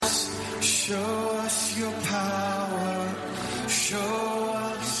Show us your power. Show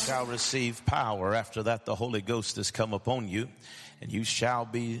us. You shall receive power. After that, the Holy Ghost has come upon you. And you shall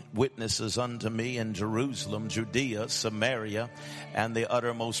be witnesses unto me in Jerusalem, Judea, Samaria, and the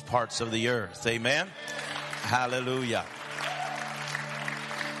uttermost parts of the earth. Amen. Hallelujah.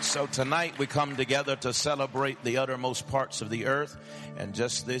 So tonight we come together to celebrate the uttermost parts of the earth. And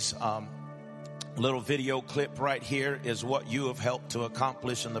just this little video clip right here is what you have helped to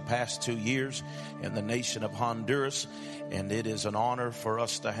accomplish in the past 2 years in the nation of Honduras. And it is an honor for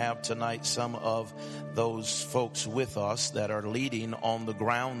us to have tonight some of those folks with us that are leading on the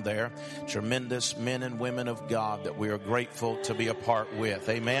ground there. Tremendous men and women of God that we are grateful to be a part with.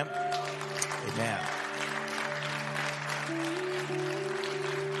 Amen. Amen.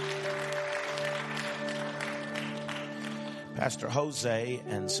 Pastor Jose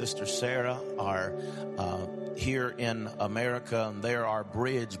and Sister Sarah are here in America, and they're our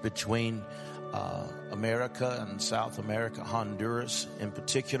bridge between America and South America, Honduras in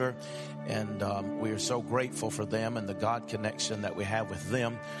particular. And we are so grateful for them and the God connection that we have with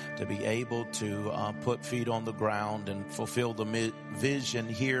them to be able to put feet on the ground and fulfill the vision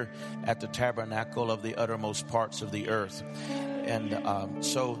here at the Tabernacle of the Uttermost Parts of the Earth. And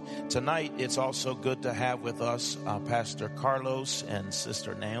so tonight it's also good to have with us Pastor Carlos and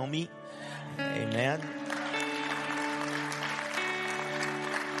Sister Naomi. Amen.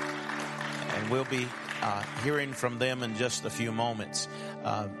 And we'll be hearing from them in just a few moments.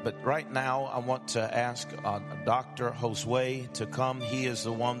 But right now I want to ask Dr. Josue to come. He is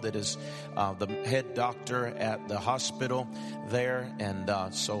the one that is the head doctor at the hospital there.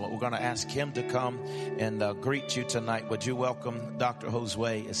 And so we're going to ask him to come and greet you tonight. Would you welcome Dr.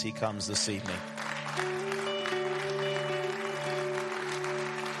 Josue as he comes this evening?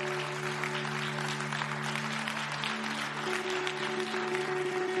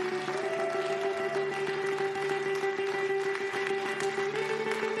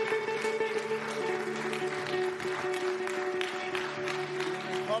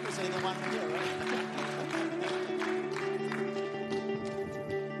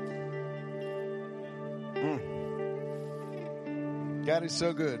 God is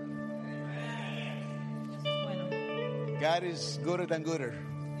so good. God is gooder than gooder.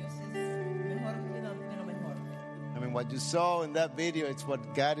 I mean, what you saw in that video, it's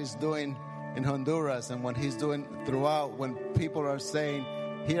what God is doing in Honduras and what He's doing throughout when people are saying,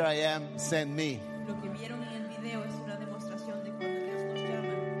 "Here I am, send me."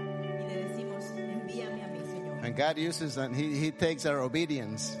 And God uses and He takes our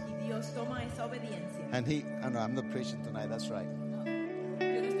obedience. And I'm not preaching tonight, that's right.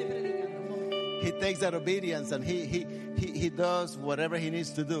 He takes that obedience and he does whatever he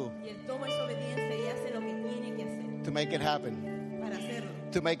needs to do to make it happen.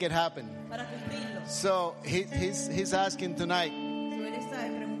 To make it happen. So he's asking tonight,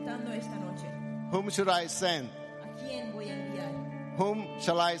 whom should I send? Whom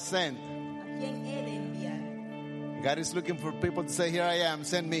shall I send? God is looking for people to say, "Here I am,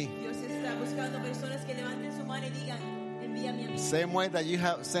 send me." Same way that you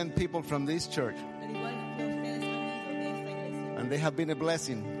have sent people from this church. And they have been a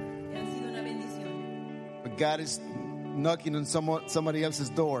blessing. But God is knocking on somebody else's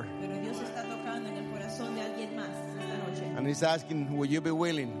door. And He's asking, will you be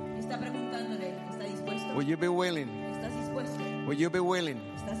willing? Will you be willing? Will you be willing?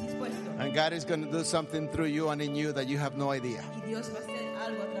 And God is going to do something through you and in you that you have no idea.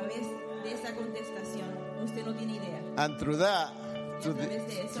 And through that,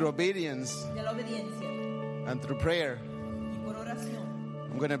 through obedience and through prayer,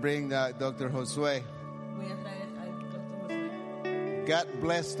 I'm going to bring Dr. Josue. God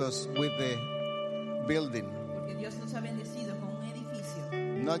blessed us with the building.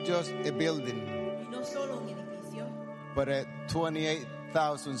 Not just a building, but a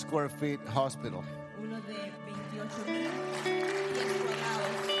 28,000 square feet hospital.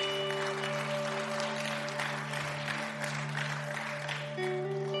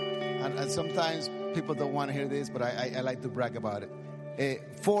 And sometimes people don't want to hear this, but I like to brag about it. A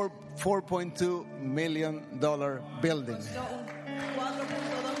 $4.2 million building.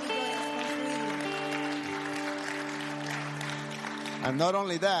 And not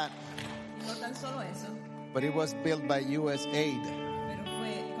only that, but it was built by U.S. aid.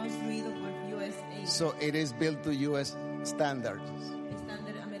 So it is built to U.S. standards.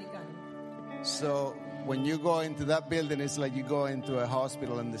 So when you go into that building, it's like you go into a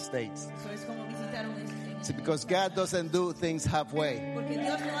hospital in the States. See, because God doesn't do things halfway.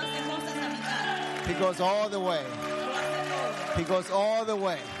 He goes all the way. He goes all the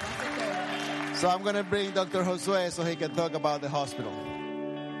way. So I'm going to bring Dr. Josue so he can talk about the hospital.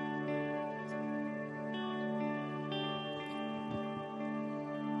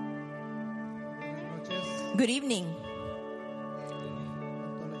 Good evening.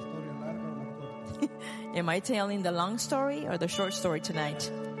 Am I telling the long story or the short story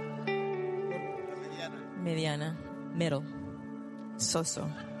tonight? Mediana. Middle. So-so.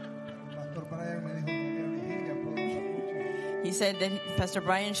 He said that Pastor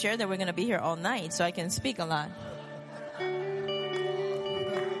Brian shared that we're going to be here all night, so I can speak a lot.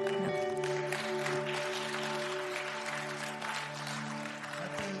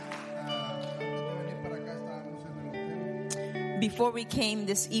 Before we came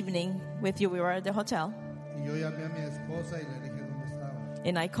this evening with you, we were at the hotel.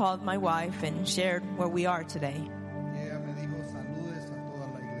 And I called my wife and shared where we are today.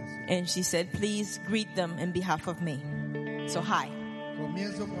 And she said, please greet them in behalf of me. So hi.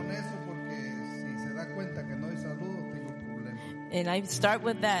 And I start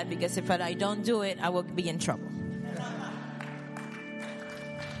with that because if I don't do it, I will be in trouble.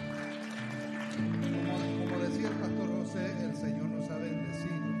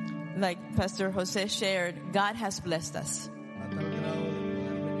 Like Pastor Jose shared, God has blessed us.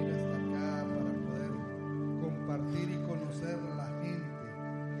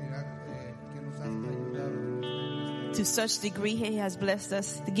 To such degree He has blessed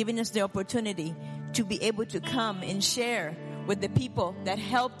us, giving us the opportunity to be able to come and share with the people that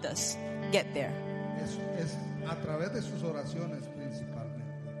helped us get there.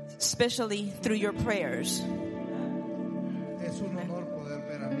 Especially through your prayers.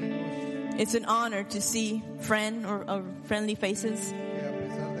 It's an honor to see friend or friendly faces.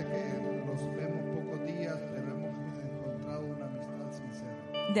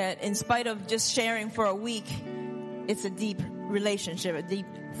 That in spite of just sharing for a week, it's a deep relationship, a deep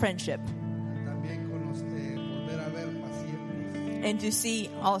friendship. And to see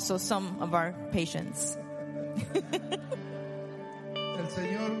also some of our patients.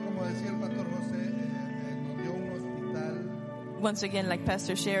 Once again, like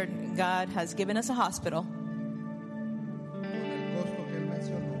Pastor shared, God has given us a hospital.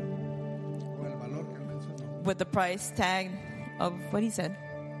 With the price tag of what he said.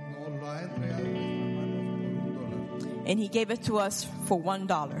 And he gave it to us for $1,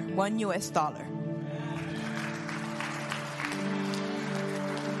 $1 US.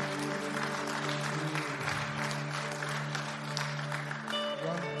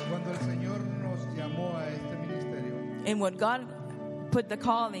 And when God put the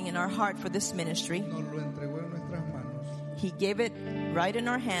calling in our heart for this ministry, He gave it right in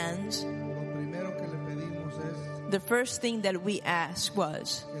our hands. The first thing that we asked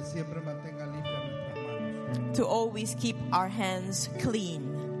was to always keep our hands clean.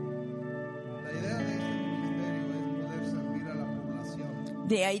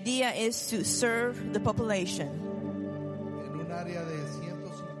 The idea is to serve the population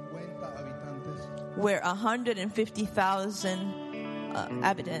where 150,000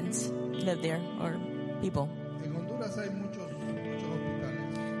 inhabitants live there, or people.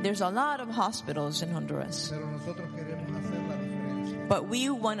 There's a lot of hospitals in Honduras. But we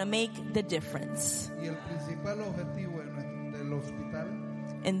want to make the difference.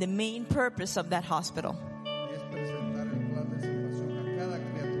 And the main purpose of that hospital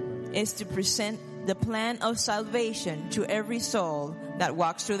is to present the plan of salvation to every soul that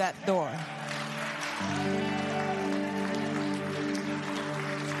walks through that door.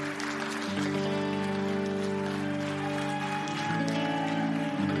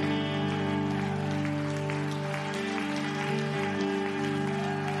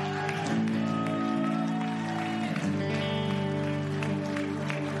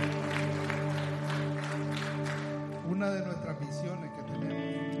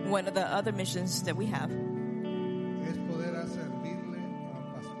 One of the other missions that we have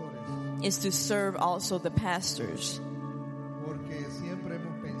is to serve also the pastors.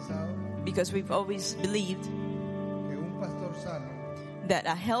 Because we've always believed that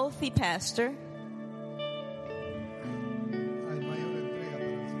a healthy pastor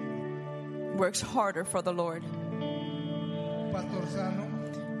works harder for the Lord.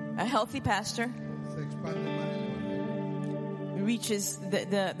 A healthy pastor reaches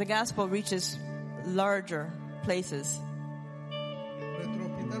the gospel reaches larger places.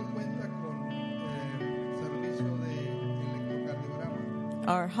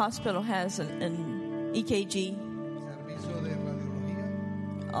 Our hospital has an EKG,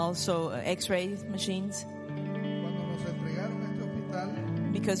 also X-ray machines.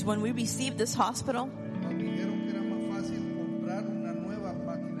 Because when we received this hospital,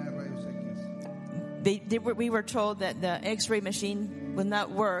 We were told that the X-ray machine will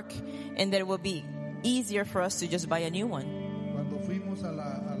not work, and that it will be easier for us to just buy a new one. Cuando fuimos al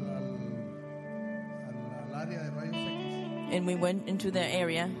área de rayos X, And we went into the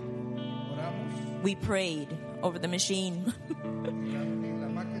area. oramos We prayed over the machine, y la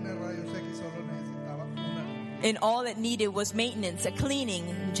máquina de rayos X solo necesitaba una luz. and all it needed was maintenance, a cleaning,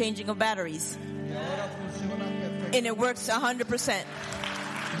 and changing of batteries, Y ahora funciona perfecto. and it works 100%.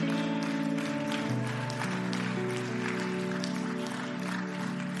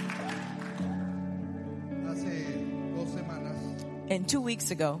 Hace 2 semanas And 2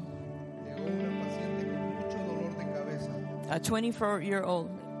 weeks ago, llegó una paciente con mucho dolor de cabeza. a 24-year-old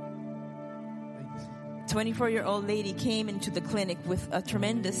lady came into the clinic with a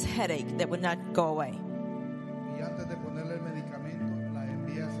tremendous headache that would not go away. Y antes de ponerle el medicamento, la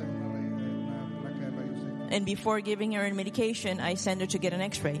envié a hacer una placa de rayos X. And before giving her medication, I sent her to get an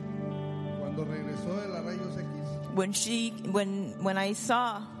X-ray. Cuando regresó de la rayos X, When I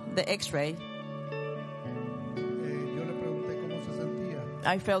saw the X-ray, yo le pregunté cómo se sentía.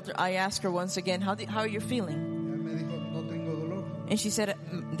 I asked her once again, how are you feeling? Y él me dijo, no tengo dolor. And she said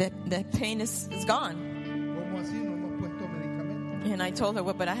that the pain is gone. ¿Cómo así? No hemos puesto medicamento. And I told her,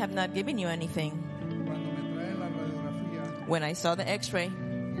 well, but I have not given you anything. Cuando me traen la radiografía When I saw the X-ray, y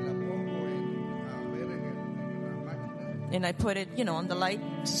la pongo a ver en la máquina, and I put it, on the light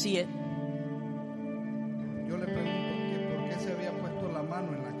to see it, yo le pregunto que por qué se había puesto la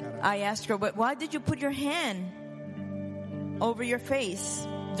mano en la cara. I asked her, but why did you put your hand over your face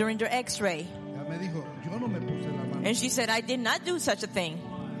during the X-ray? Ya me dijo, yo no me puse la mano, And she said, I did not do such a thing.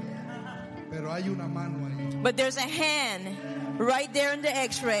 pero hay una mano ahí. But there's a hand right there in the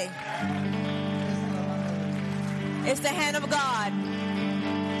X-ray. Es la mano de Dios. It's the hand of God.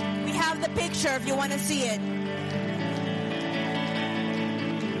 We have the picture if you want to see it.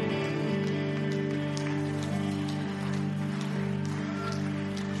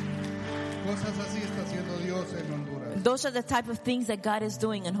 Cosas así está haciendo Dios en Honduras. Those are the type of things that God is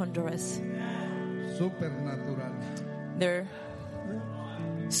doing in Honduras. Supernatural. They're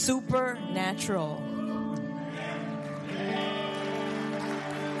supernatural.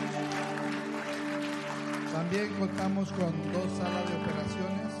 También contamos con 2 salas de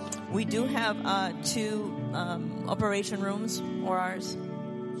operaciones. We do have 2 operation rooms, or ours.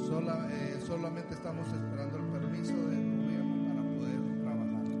 Solamente estamos esperando el permiso del gobierno para poder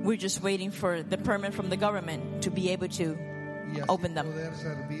trabajar. We're just waiting for the permit from the government to be able to Y así open them poder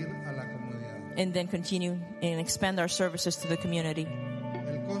servir a la comunidad. and then continue and expand our services to the community.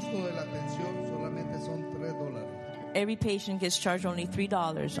 El costo de la atención solamente son $3. Every patient gets charged only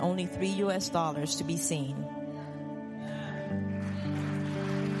 $3, only $3 to be seen.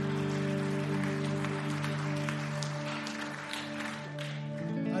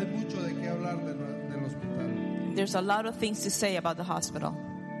 Hay mucho de qué hablar del hospital. There's a lot of things to say about the hospital.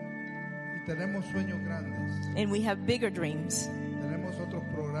 Y tenemos sueños grandes. And we have bigger dreams. Tenemos otros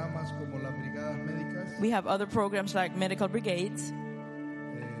programas como las brigadas médicas. We have other programs like medical brigades,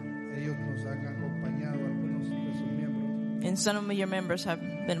 Ellos nos han acompañado, algunos de sus miembros. and some of your members have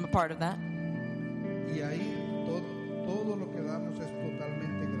been a part of that. Y ahí todo lo que damos es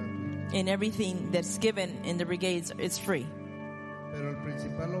totalmente gratuito. And everything that's given in the brigades is free. Pero el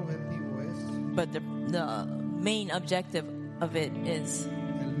principal objetivo es But the main objective of it is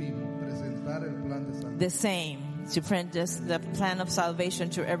el mismo, presentar el plan de salud. the same, to present the plan of salvation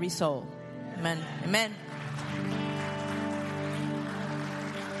to every soul. Amen. Amen.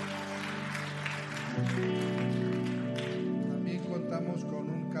 También contamos con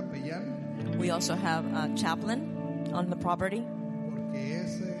un capellán, We also have a chaplain on the property, porque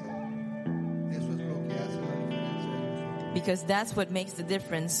eso es lo que hace la diferencia de nosotros. because that's what makes the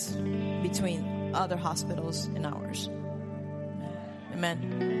difference between other hospitals and ours. Amen.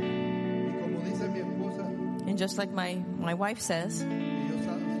 Y como dice mi esposa, And just like my wife says,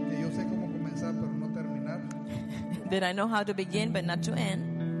 que yo sé cómo comenzar pero no terminar, that I know how to begin but not to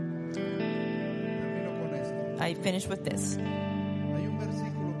end, termino con esto. I finish with this. Hay un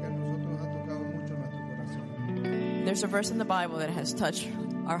versículo que a nosotros ha tocado mucho nuestro corazón. There's a verse in the Bible that has touched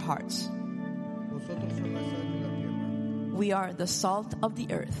our hearts. Vosotros sois la sal de la tierra We are the salt of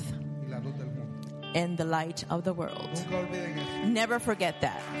the earth y la luz del mundo. and the light of the world. Nunca olviden eso. Never forget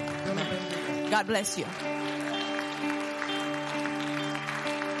that. Dios los bendiga. God bless you.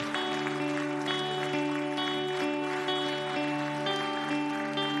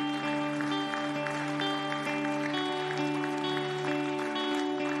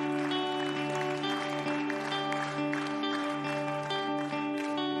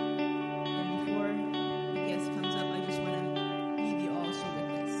 And before the guest comes up, I just want to leave you also with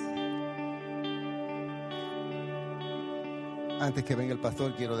this. Antes que venga el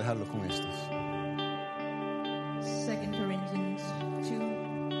pastor, quiero dejarlo con estos. 2 Corinthians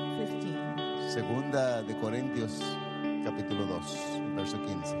 2:15. Segunda de Corintios, capítulo 2, verso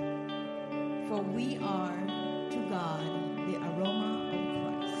 15. For we are to God the aroma of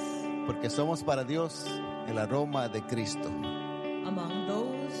Christ Porque somos para Dios el aroma de Cristo among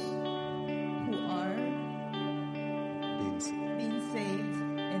those who are being saved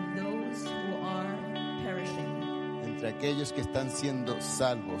and those who are perishing. entre aquellos que están siendo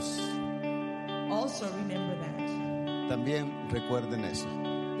salvos. Also remember that. También recuerden eso.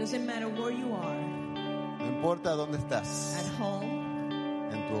 Doesn't matter where you are, No importa dónde estás, at home,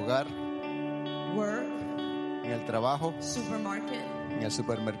 en tu hogar, work, en el trabajo, supermarket, en el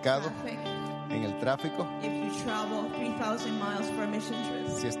supermercado, traffic, en el tráfico. if you travel 3,000 miles for a mission trip,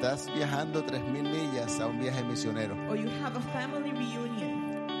 Si estás viajando 3,000 millas a un viaje misionero, or you have a family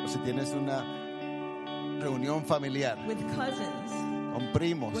reunion o si tienes una reunión familiar with cousins, con with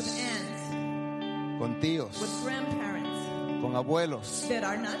primos, aunts, con tíos, with grandparents con abuelos that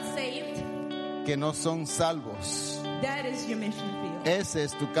are not saved, que no son salvos, that is your mission field. ese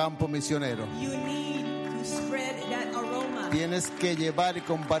es tu campo misionero. You need to spread that aroma. Tienes que llevar y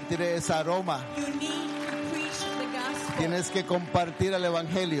compartir ese aroma. You need to preach the gospel. Tienes que compartir el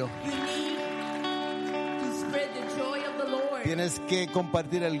evangelio. You need to spread the joy of the Lord. Tienes que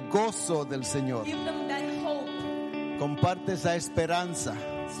compartir el gozo del Señor. Give them that hope. Comparte esa esperanza.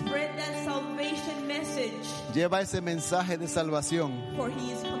 Spread that salvation message, Lleva ese mensaje de salvación, for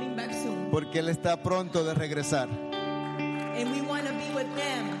He is coming back soon. porque Él está pronto de regresar. And we want to be with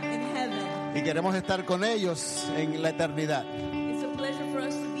them in heaven. Y queremos estar con ellos en la eternidad. It's a pleasure for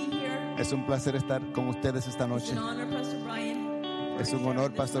us to be here. Es un placer estar con ustedes esta It's noche. an honor, Pastor Brian. Es un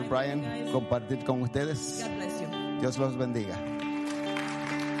honor, Pastor Brian, God compartir con ustedes. bless you. Dios los bendiga.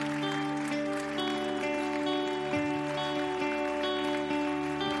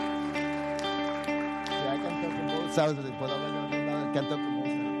 ¿Sabes? ¿Puedo hablar de un canto como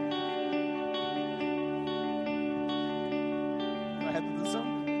Do I have to do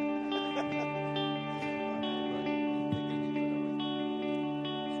something?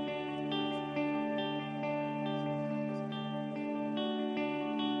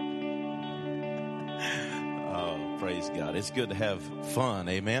 Oh, praise God. It's good to have fun.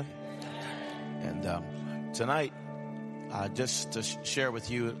 Amen. And tonight, just to share with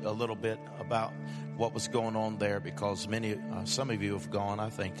you a little bit about what was going on there, because some of you have gone. I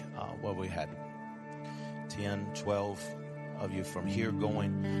think, we had 10, 12 of you from here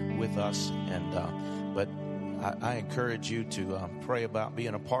going with us. But I encourage you to pray about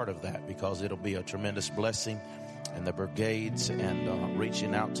being a part of that, because it'll be a tremendous blessing. And the brigades and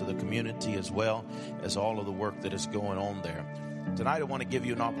reaching out to the community, as well as all of the work that is going on there. Tonight I want to give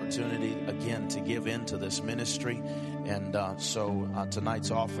you an opportunity again to give into this ministry. And so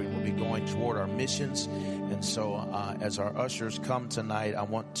tonight's offering will be going toward our missions. And so as our ushers come tonight, I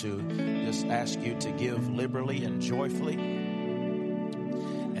want to just ask you to give liberally and joyfully,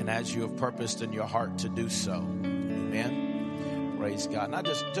 and as you have purposed in your heart to do so. Amen. Praise God. Now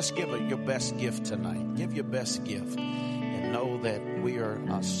just give your best gift tonight. Give your best gift. And know that we are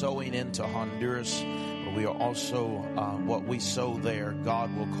sowing into Honduras. But we are also, what we sow there,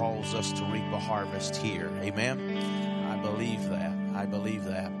 God will cause us to reap a harvest here. Amen. I believe that. I believe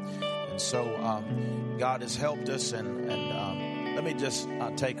that. And so God has helped us. And let me just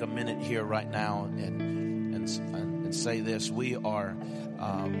take a minute here right now and say this. We are...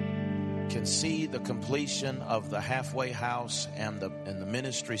 can see the completion of the halfway house and the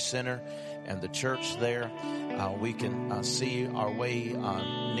ministry center and the church there. We can see our way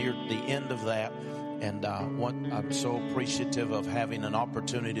near the end of that, and I'm so appreciative of having an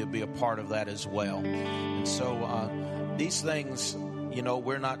opportunity to be a part of that as well. And so these things,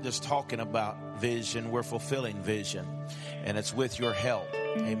 we're not just talking about vision, we're fulfilling vision, and it's with your help.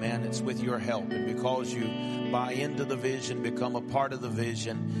 Amen. It's with your help. And because you buy into the vision, become a part of the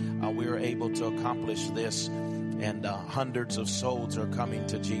vision, we are able to accomplish this. And hundreds of souls are coming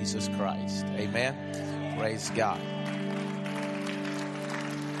to Jesus Christ. Amen. Praise God.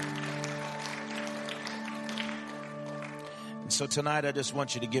 So tonight, I just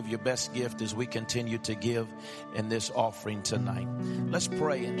want you to give your best gift as we continue to give in this offering tonight. Let's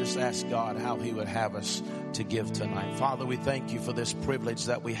pray and just ask God how He would have us to give tonight. Father, we thank you for this privilege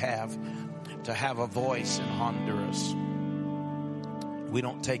that we have to have a voice in Honduras. We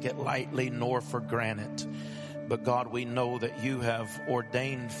don't take it lightly nor for granted. But God, we know that you have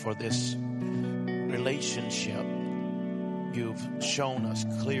ordained for this relationship. You've shown us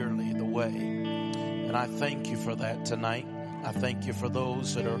clearly the way. And I thank you for that tonight. I thank you for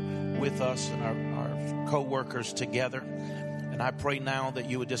those that are with us and our co-workers together. And I pray now that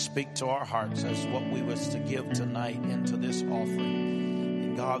you would just speak to our hearts as what we was to give tonight into this offering.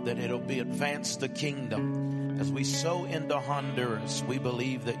 And God, that it'll be advance the kingdom. As we sow into Honduras, we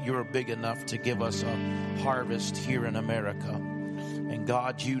believe that you're big enough to give us a harvest here in America. And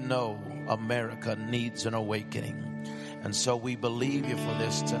God, you know America needs an awakening. And so we believe you for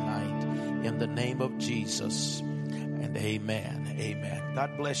this tonight in the name of Jesus. And amen. Amen.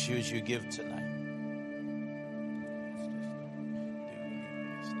 God bless you as you give tonight.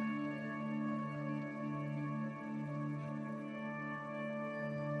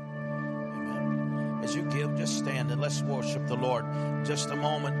 As you give, just stand and let's worship the Lord. Just a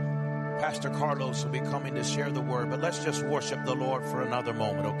moment, Pastor Carlos will be coming to share the word, but let's just worship the Lord for another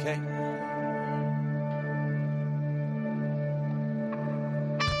moment, okay?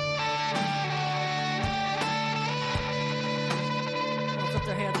 Let's lift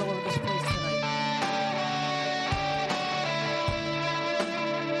our hands all over this place tonight.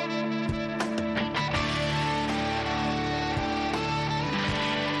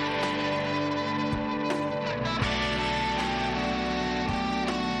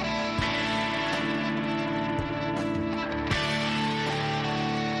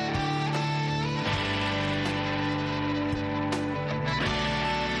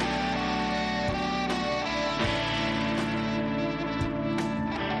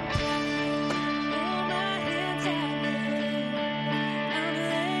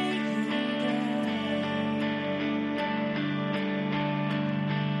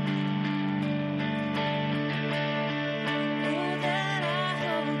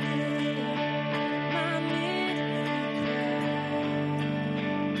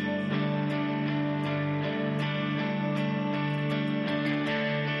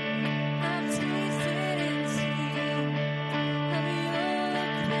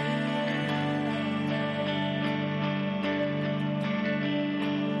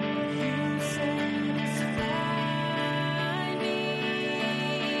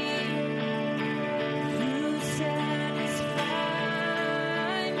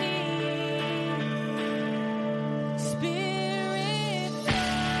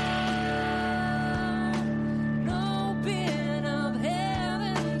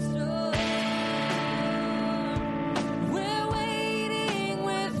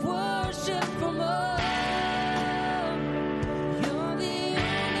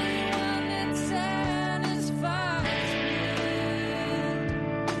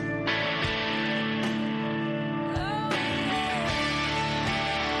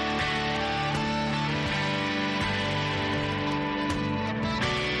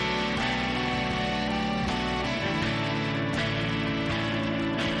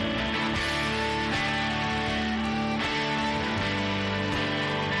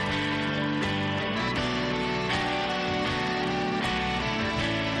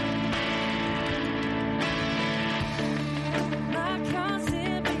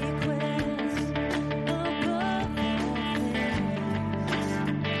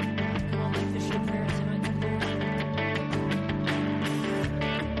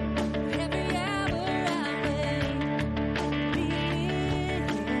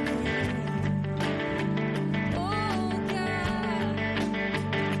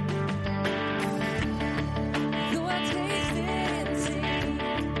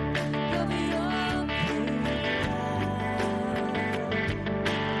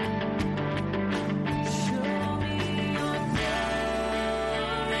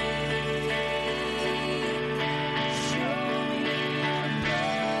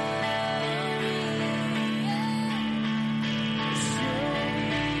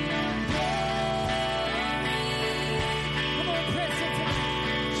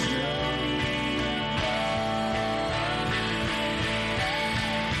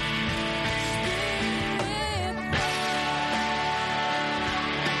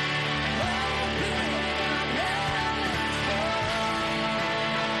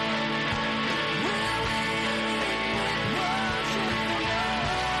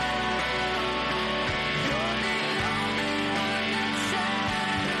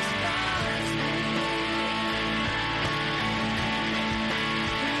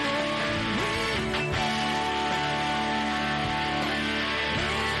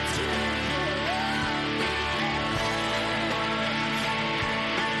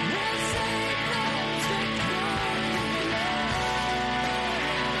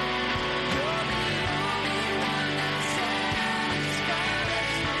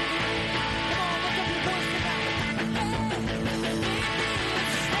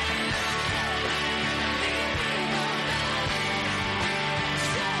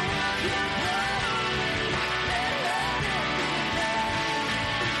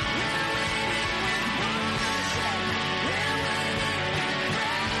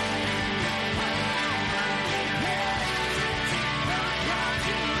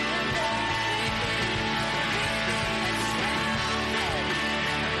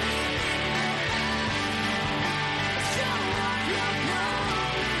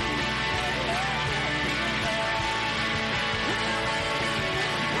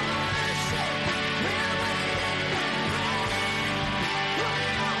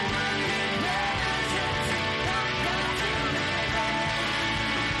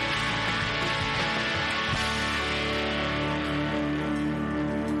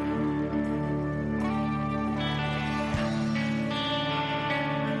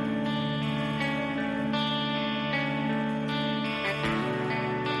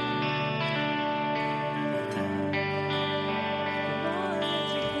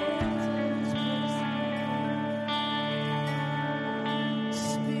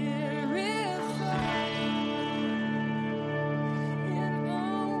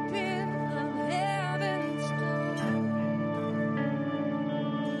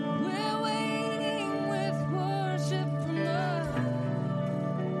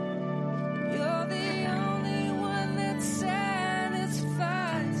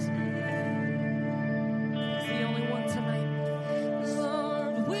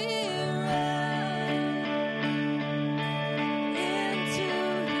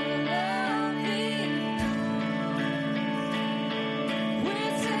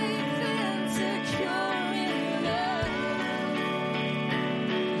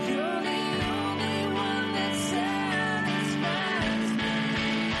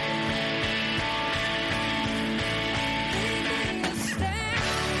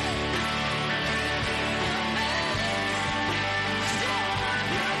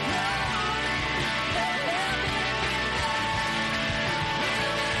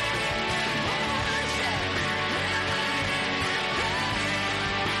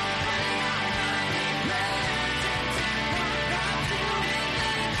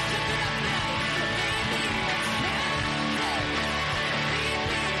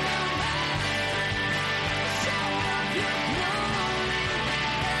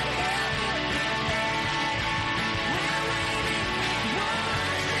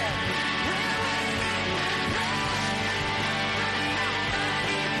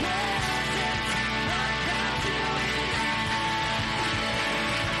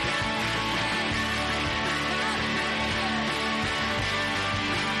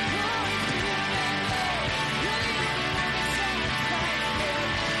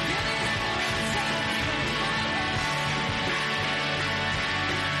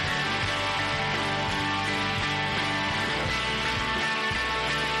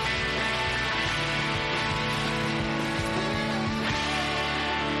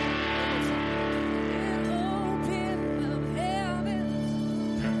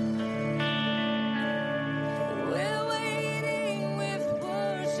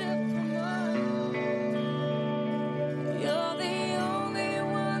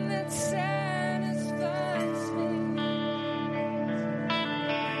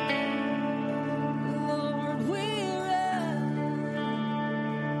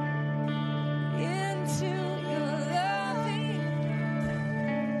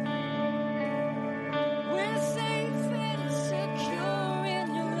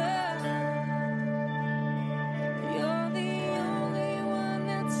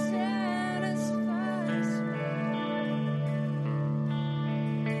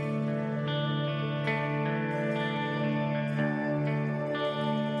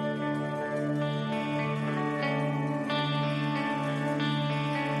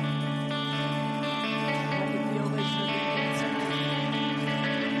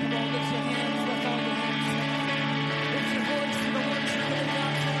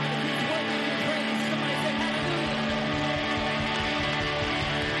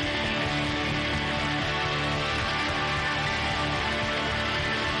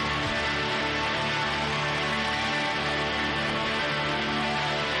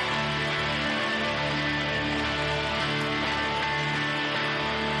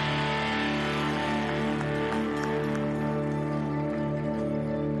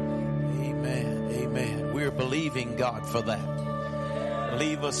 believing God for that.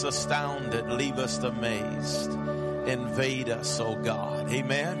 Leave us astounded. Leave us amazed. Invade us, oh God.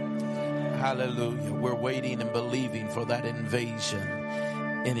 Amen. Hallelujah. We're waiting and believing for that invasion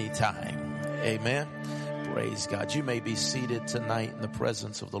anytime. Amen. Praise God. You may be seated tonight in the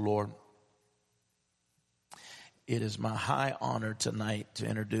presence of the Lord. It is my high honor tonight to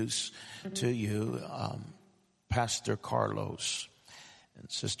introduce to you Pastor Carlos and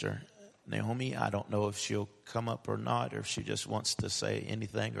Sister Naomi. I don't know if she'll come up or not, or if she just wants to say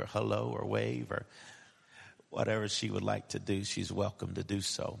anything or hello or wave or whatever she would like to do. She's welcome to do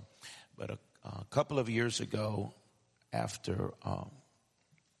so. But a couple of years ago, after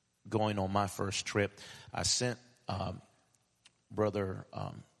going on my first trip, I sent Brother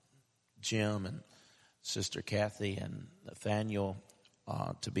Jim and Sister Kathy and Nathaniel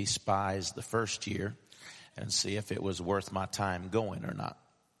to be spies the first year and see if it was worth my time going or not.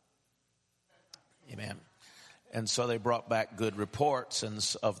 Amen. And so they brought back good reports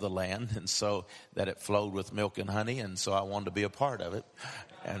of the land, and so that it flowed with milk and honey, and so I wanted to be a part of it.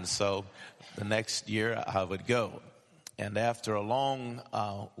 And so the next year I would go. And after a long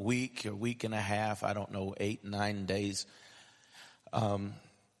week or week and a half, I don't know, 8-9 days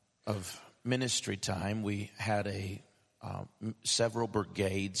of ministry time, we had several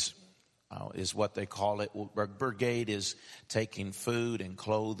brigades, is what they call it. A brigade is taking food and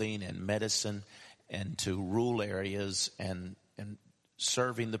clothing and medicine into rural areas and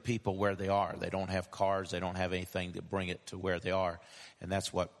serving the people where they are. They don't have cars. They don't have anything to bring it to where they are. And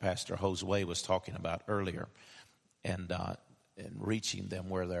that's what Pastor Josue was talking about earlier, and reaching them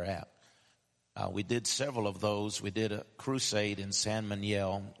where they're at. We did several of those. We did a crusade in San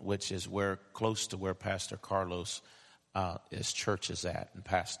Manuel, which is close to where Pastor Carlos his church is at and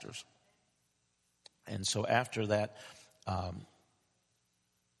pastors. And so after that,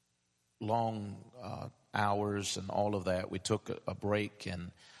 long hours and all of that, we took a break, and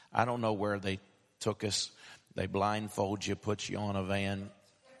I don't know where they took us. They blindfold you, put you on a van,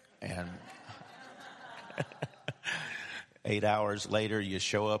 and 8 hours later you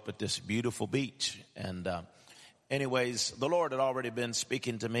show up at this beautiful beach. And anyways, the Lord had already been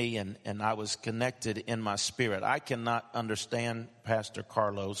speaking to me, and I was connected in my spirit. I cannot understand Pastor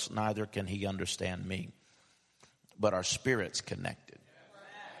Carlos, neither can he understand me, but our spirits connected.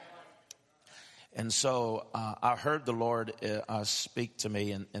 And so I heard the Lord speak to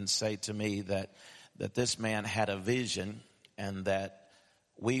me and say to me that this man had a vision, and that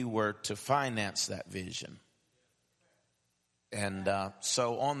we were to finance that vision. And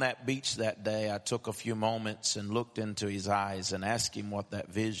so on that beach that day, I took a few moments and looked into his eyes and asked him what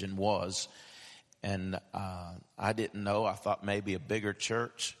that vision was. And I didn't know. I thought maybe a bigger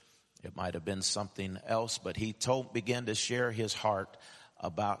church. It might have been something else. But he began to share his heart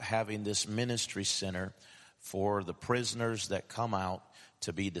about having this ministry center for the prisoners that come out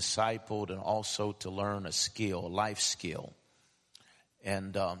to be discipled and also to learn a life skill.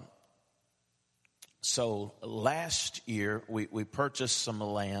 And so last year we purchased some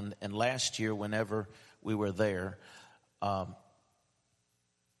land, and last year whenever we were there,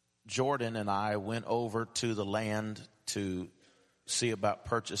 Jordan and I went over to the land to see about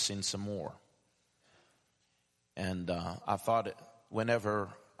purchasing some more. And I thought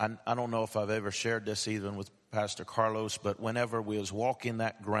I don't know if I've ever shared this even with Pastor Carlos, but whenever we was walking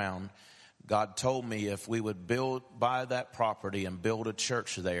that ground, God told me if we would buy that property and build a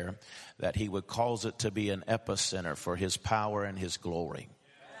church there, that he would cause it to be an epicenter for his power and his glory.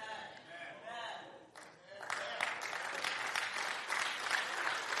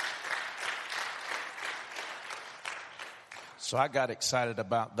 So I got excited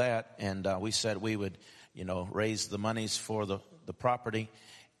about that, and we said we would, raise the monies for the property,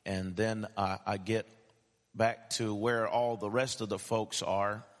 and then I get back to where all the rest of the folks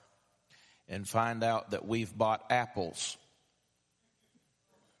are and find out that we've bought apples.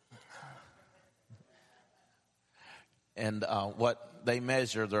 And what they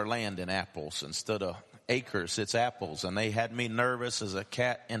measure their land in apples instead of acres, it's apples. And they had me nervous as a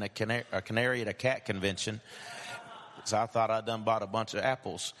cat in a canary at a cat convention. So I thought I'd done bought a bunch of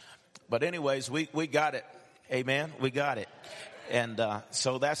apples. But anyways, we got it. Amen. We got it. And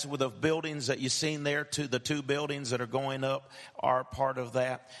so that's with the buildings that you've seen there. The two buildings that are going up are part of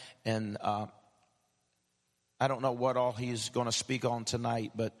that. And I don't know what all he's going to speak on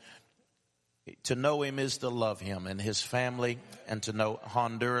tonight, but to know him is to love him and his family, and to know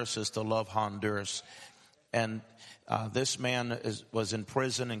Honduras is to love Honduras. And this man was in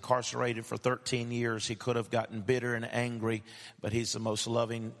prison, incarcerated for 13 years. He could have gotten bitter and angry, but he's the most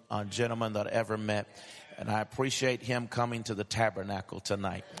loving gentleman that I ever met. And I appreciate him coming to the tabernacle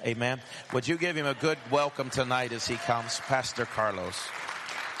tonight. Amen. Would you give him a good welcome tonight as he comes, Pastor Carlos?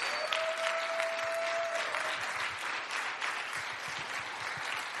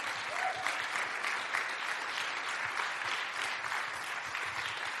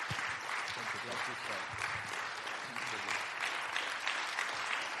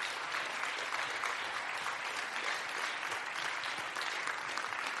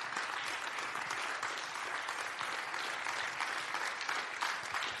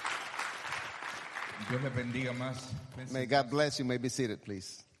 Dios le bendiga más. May God bless you. May be seated,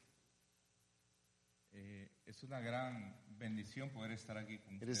 please. Es una gran bendición poder estar aquí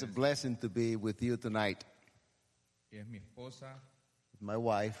con It is a ustedes. blessing to be with you tonight. Es mi esposa, My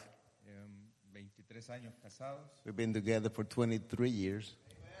wife, 23 años casados. we've been together for 23 years.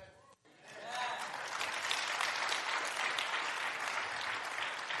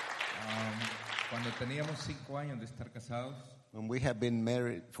 Cuando teníamos 5 años de estar casados, When we have been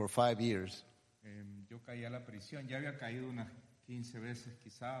married for 5 years, yo caí a la prisión. Ya había caído unas 15 veces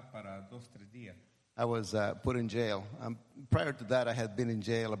quizá para 2-3 días. I was put in jail. Prior to that, I had been in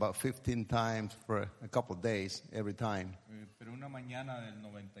jail about 15 times for a couple of days, every time. Pero una mañana del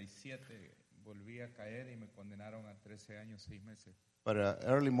 97 volví a caer y me condenaron a 13 años, 6 meses. But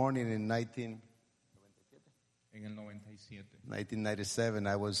early morning in En el 97. 1997,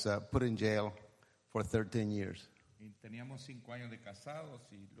 I was put in jail for 13 years. Y teníamos 5 años de casados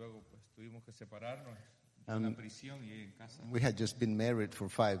y luego pues tuvimos que separarnos en la prisión y en casa. We had just been married for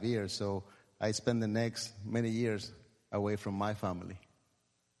 5 years, so I spent the next many years away from my family.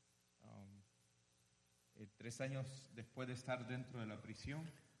 3 años después de estar dentro de la prisión,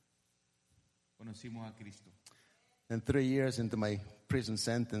 conocimos a Cristo. And 3 years into my prison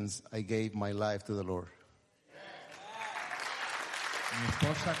sentence, I gave my life to the Lord. Mi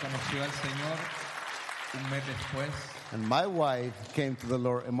esposa conoció al Señor un mes después. And my wife came to the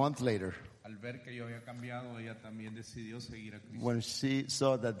Lord a month later. Al ver que yo había cambiado, ella también decidió seguir a Cristo. When she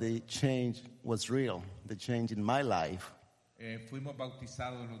saw that the change was real, the change in my life, Fuimos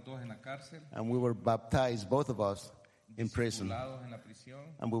bautizados los dos en la cárcel, and we were baptized, both of us, in prison. discipulados en la prisión,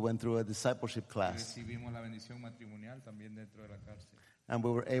 And we went through a discipleship y class. recibimos la bendición matrimonial también dentro de la cárcel. And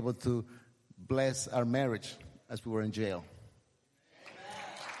we were able to bless our marriage as we were in jail.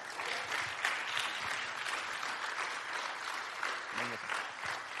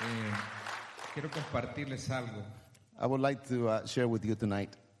 Quiero compartirles algo. I would like to share with you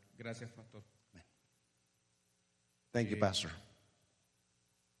tonight. Gracias, pastor. Thank you, Pastor.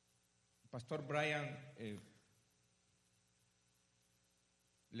 Pastor Brian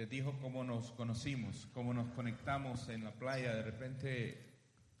les dijo cómo nos conocimos, cómo nos conectamos en la playa. De repente,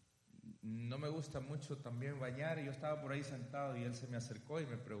 no me gusta mucho también bañar, y yo estaba por ahí sentado y él se me acercó y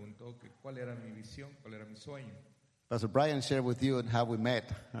me preguntó que cuál era mi visión, cuál era mi sueño. Pastor Brian shared with you how we met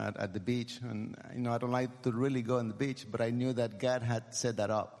at the beach. And, I don't like to really go on the beach, but I knew that God had set that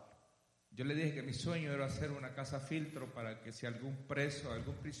up. Yo le dije que mi sueño era hacer una casa filtro para que si algún preso,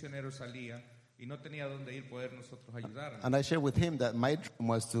 algún prisionero salía y no tenía dónde ir, poder nosotros ayudar. And I shared with him that my dream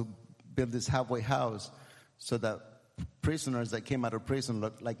was to build this halfway house so that prisoners that came out of prison,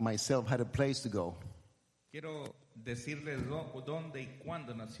 like myself, had a place to go. Quiero decirles dónde y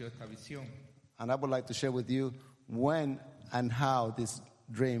cuándo nació esta visión. And I would like to share with you when and how this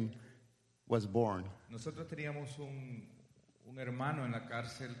dream was born. Nosotros teníamos un hermano en la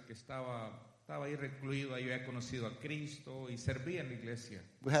cárcel que estaba ahí recluido. Ahí había conocido a Cristo y servía en la iglesia.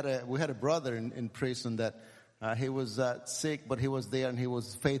 We had a brother in prison that he was sick, but he was there and he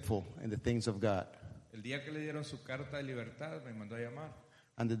was faithful in the things of God. El día que le dieron su carta de libertad me mandó a llamar.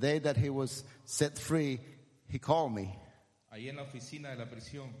 And the day that he was set free, he called me Ahí en la oficina de la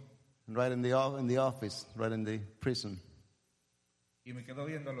prisión. right in the office, right in the prison. Y me quedó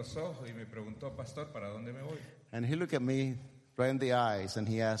viendo a los ojos y me preguntó, pastor, ¿para dónde me voy? And he looked at me right in the eyes and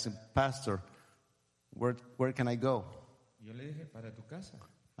he asked, Pastor, where can I go? Y yo le dije, para tu casa.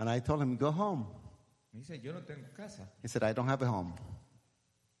 And I told him, go home. Me dice, yo no tengo casa, He said, I don't have a home.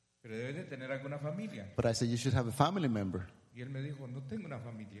 pero debes de tener alguna familia. But I said, you should have a family member. Y él me dijo, no tengo una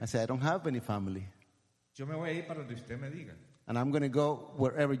familia. I said, I don't have any family. Yo me voy a ir para donde usted me diga. And I'm going to go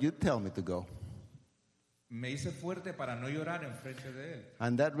wherever you tell me to go. Me hice fuerte para no llorar en frente de él,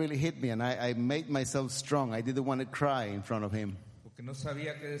 And that really hit me. And I made myself strong. I didn't want to cry in front of him porque no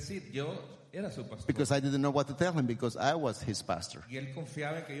sabía qué decir. Yo era su pastor. because I didn't know what to tell him because I was his pastor. Y él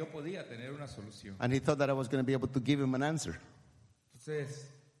confiaba en que yo podía tener una solución. And he thought that I was going to be able to give him an answer. Entonces,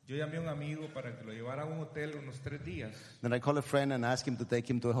 Yo llamé a un amigo para que lo llevara a un hotel unos 3 días. Then I called a friend and asked him to take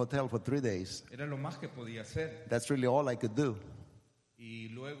him to a hotel for 3 days. Era lo más que podía hacer. That's really all I could do. Y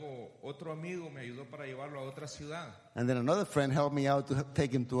luego otro amigo me ayudó para llevarlo a otra ciudad, And then another friend helped me out to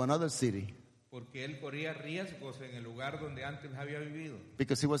take him to another city porque él corría riesgos en el lugar donde antes había vivido.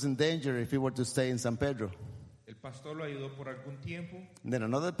 because he was in danger if he were to stay in San Pedro. El pastor lo ayudó por algún tiempo, And then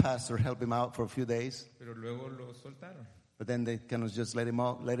another pastor helped him out for a few days, pero luego lo soltaron. but then they kind of just let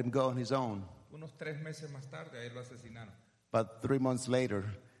him go on his own. Unos 3 meses más tarde, a él lo asesinaron. But 3 months later,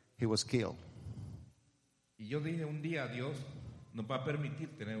 he was killed. Y yo dije un día, Dios nos va a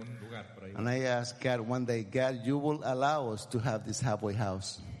permitir tener un lugar para ir. And I asked God one day, God, you will allow us to have this halfway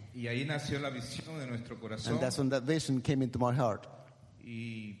house. Y ahí nació la visión de nuestro corazón. And that's when that vision came into my heart.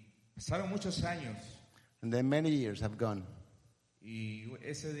 Y pasaron muchos años. And then many years have gone. Y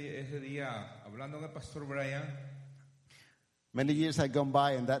ese día, hablando con el pastor Brian, Many years had gone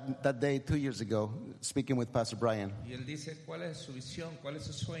by, and that day, 2 years ago, speaking with Pastor Brian, y él dice, ¿cuál es su visión? ¿Cuál es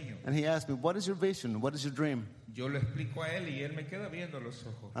su sueño? and he asked me, what is your vision? What is your dream? Yo le explico a él y él me queda viendo a los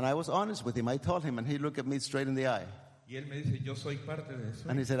ojos. And I was honest with him. I told him, and he looked at me straight in the eye. Y él me dice, yo soy parte de eso.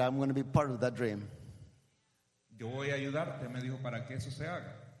 And he said, I'm going to be part of that dream. Yo voy a ayudarte, me dijo, para que eso se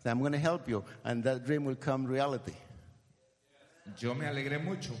haga. So I'm going to help you, and that dream will come reality. Yo me alegré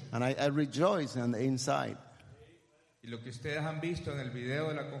mucho. And I rejoice on the inside. Y lo que ustedes han visto en el video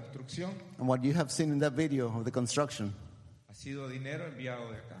de la construcción And what you have seen in that video of the construction ha sido dinero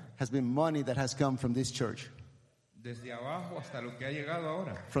enviado de acá. has been money that has come from this church. Desde abajo hasta lo que ha llegado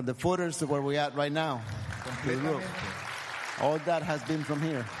ahora. From the footers to where we're at right now. To the roof. Completamente. All that has been from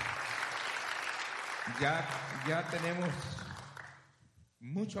here. Ya tenemos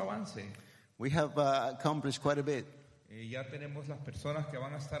mucho avance. We have accomplished quite a bit. Ya tenemos las personas que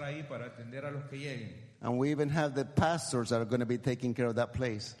van a estar ahí para atender a los que lleguen. And we even have the pastors that are going to be taking care of that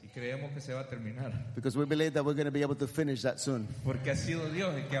place. Y creemos que se va a terminar. Because we believe that we're going to be able to finish that soon. Porque ha sido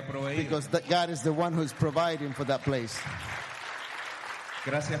Dios el que ha proveído. Because God is the one who is providing for that place.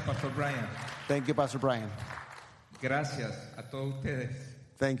 Gracias, Pastor Brian. Thank you, Pastor Brian. Gracias a todos ustedes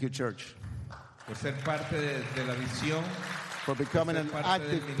Thank you, church, por ser parte de la visión. for becoming an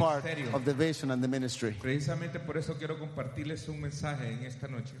active part of the vision and the ministry. Precisamente por eso quiero compartirles un mensaje en esta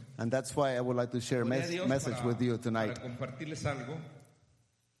noche. And that's why I would like to share a Oré a Dios message para- with you tonight. Para compartirles algo.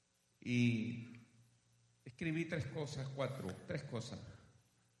 Y escribí tres cosas.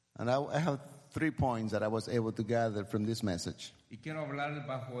 And I have 3 points that I was able to gather from this message. Y quiero hablar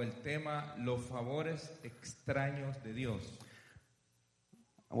bajo el tema los favores extraños de Dios.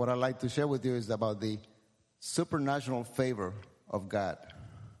 And what I'd like to share with you is about the supernatural favor of God.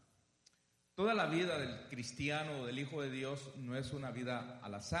 Toda la vida del cristiano o del hijo de Dios no es una vida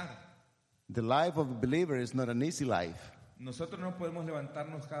al azar. The life of a believer is not an easy life. Nosotros no podemos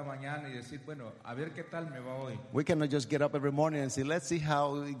levantarnos cada mañana y decir, bueno, a ver qué tal me va hoy. We cannot just get up every morning and say, let's see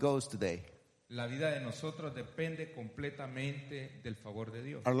how it goes today. La vida de nosotros depende completamente del favor de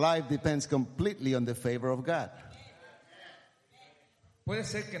Dios. Our life depends completely on the favor of God. Puede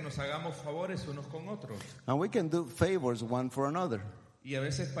ser que nos hagamos favores unos con otros. And we can do favors one for another. Y a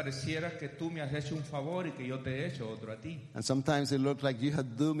veces pareciera que tú me has hecho un favor y que yo te he hecho otro a ti. And sometimes it looks like you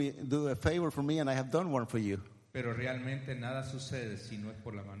have do a favor for me and I have done one for you. Pero realmente nada sucede si no es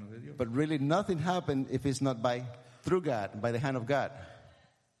por la mano de Dios. But really nothing happened if it's not through God, by the hand of God.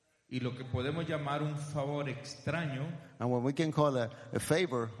 Y lo que podemos llamar un favor extraño And what we can call a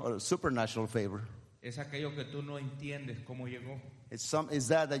favor or a supernatural favor, es aquello que tú no entiendes cómo llegó. it's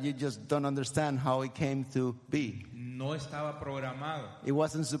that you just don't understand how it came to be. No estaba programado. It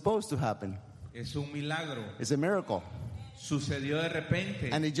wasn't supposed to happen. Es un milagro. It's a miracle. Sucedió de repente.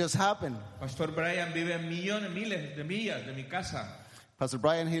 And it just happened. Pastor Brian vive miles de millas de mi casa. Pastor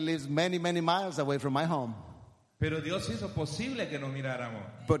Brian, he lives many, many miles away from my home. Pero Dios hizo posible que nos miráramos.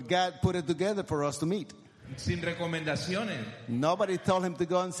 But God put it together for us to meet. Sin recomendaciones. Nobody told him to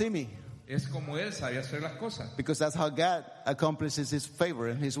go and see me. Es como Él sabe hacer las cosas. Because that's how God accomplishes his favor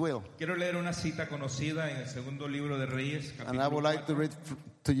and his will. Quiero leer una cita conocida en el segundo libro de Reyes, And I would like to 4. read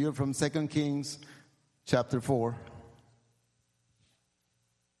to you from 2 Kings chapter 4.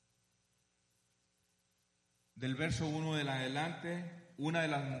 Del verso 1 en adelante, una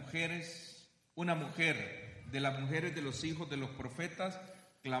mujer de las mujeres de los hijos de los profetas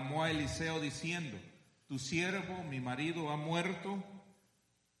clamó a Eliseo diciendo: tu siervo, mi marido, ha muerto,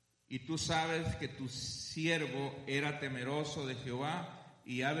 y tú sabes que tu siervo era temeroso de Jehová,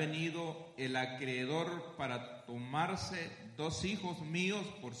 y ha venido el acreedor para tomarse 2 hijos míos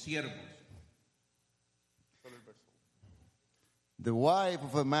por siervos. The wife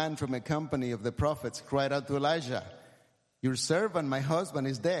of a man from a company of the prophets cried out to Elijah, Your servant, my husband,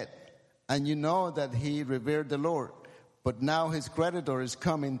 is dead, and you know that he revered the Lord. But now his creditor is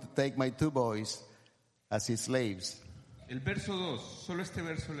coming to take my 2 boys as his slaves. El verso 2, solo este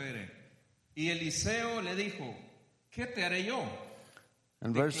verso leeré. Y Eliseo le dijo, ¿qué te haré yo?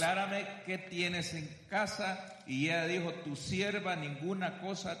 And verse, Declárame qué tienes en casa. Y ella dijo, tu sierva ninguna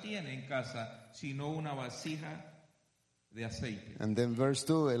cosa tiene en casa, sino una vasija de aceite. and then verse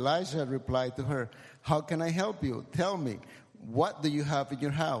 2, Elijah replied to her, how can I help you? Tell me, what do you have in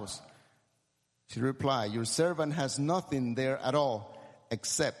your house? She replied, your servant has nothing there at all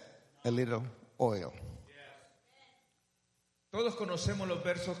except a little oil. Todos conocemos los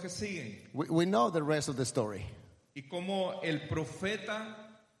versos que siguen. We know the rest of the story. Y como el profeta,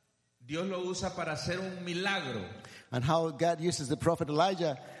 Dios lo usa para hacer un milagro. And how God uses the prophet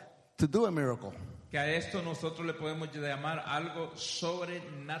Elijah to do a miracle. Que a esto nosotros le podemos llamar algo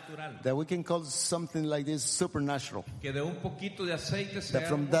sobrenatural. That we can call something like this supernatural. Que de un poquito de aceite se That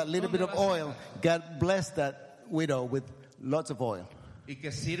from that little bit of oil, God blessed that widow with lots of oil. Y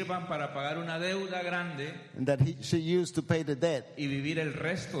que sirvan para pagar una deuda grande And that she used to pay the debt y vivir el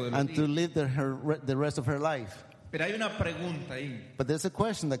resto de los and to días. live the rest of her life. Pero hay una pregunta ahí. But there's a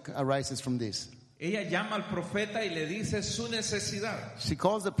question that arises from this. Ella llama al profeta y le dice su necesidad. She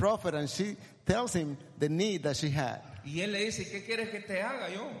calls the prophet and she tells him the need that she had. Y él le dice, ¿qué quieres que te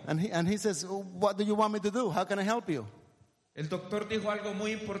haga yo? And he says, what do you want me to do? How can I help you? El doctor dijo algo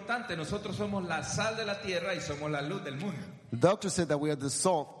muy importante. Nosotros somos la sal de la tierra y somos la luz del mundo. The doctor said that we are the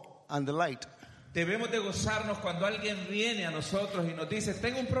salt and the light. Debemos de gozarnos cuando alguien viene a nosotros y nos dice,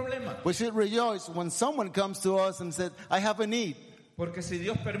 tengo un problema. We should rejoice when someone comes to us and says, I have a need. Porque si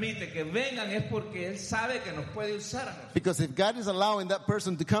Dios permite que vengan es porque Él sabe que nos puede usar a nosotros. Because if God is allowing that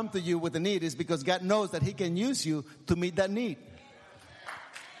person to come to you with a need, it's because God knows that He can use you to meet that need.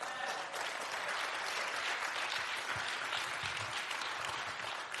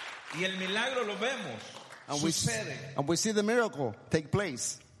 Y el milagro lo vemos. Sucede. And we see the miracle take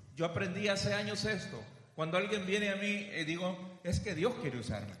place. Yo aprendí hace años esto. Cuando alguien viene a mí, digo, es que Dios quiere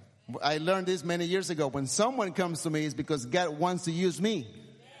usarme. I learned this many years ago. When someone comes to me, it's because God wants to use me.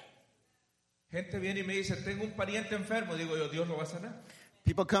 Gente viene y me dice, tengo un pariente enfermo. Digo yo, Dios lo va a sanar.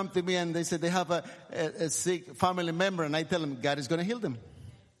 People come to me and they say they have a sick family member, and I tell them God is going to heal them.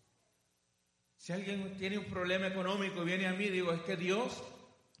 Si alguien tiene un problema económico y viene a mí, digo, es que Dios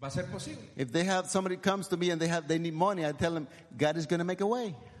va a ser posible. If they have somebody comes to me and they need money, I tell them God is going to make a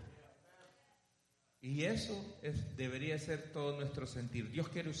way. Y eso debería ser todo nuestro sentir. Dios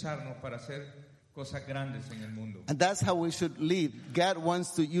quiere usarnos para hacer cosas grandes en el mundo. And that's how we should live. God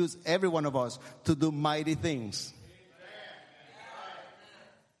wants to use every one of us to do mighty things.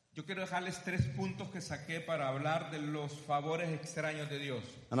 Yo quiero dejarles 3 puntos que saqué para hablar de los favores extraños de Dios.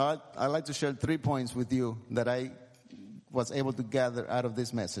 And I'd like to share 3 points with you that I was able to gather out of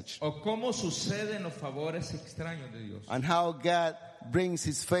this message. O cómo suceden los favores extraños de Dios. And how God brings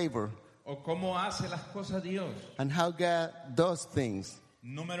His favor. O cómo hace las cosas Dios. And how God does things.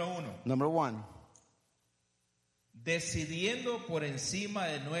 Número 1. Number 1. Decidiendo por encima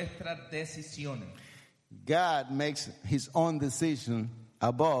de nuestras decisiones. God makes His own decision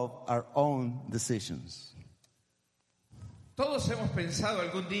above our own decisions. Todos hemos pensado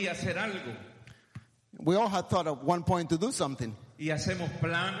algún día hacer algo. We all have thought at one point to do something. Y hacemos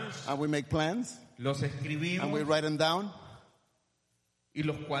planos. And we make plans. Los escribimos. And we write them down. Y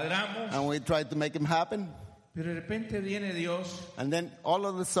los cuadramos. And we try to make them happen. Pero de repente viene Dios. And then all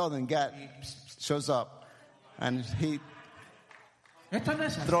of a sudden God shows up. And He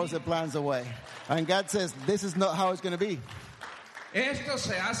throws the plans away. And God says, this is not how it's going to be. Esto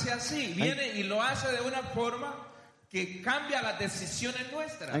se hace así. Viene y lo hace de una forma que cambia las decisiones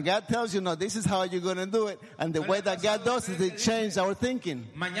nuestras. And God tells you, no, this is how you're going to do it. And the way that God does it, it changes our thinking.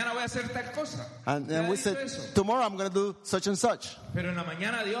 Mañana voy a hacer tal cosa. And then we said, tomorrow I'm going to do such and such. Pero en la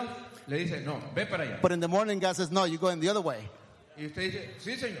mañana Dios le dice, no, ve para allá. But in the morning God says, no, you're going the other way. Y usted dice,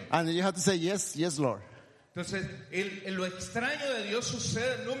 sí, Señor. And you have to say, yes, yes, Lord. Entonces, lo extraño de Dios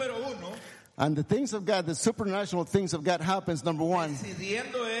sucede, número 1. And the things of God, the supernatural things of God happens, number 1.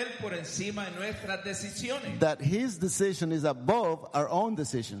 Decidiendo Él por encima de nuestras decisiones. That His decision is above our own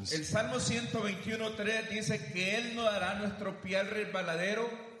decisions. El Salmo 121:3 dice que Él no dará nuestro pie al resbaladero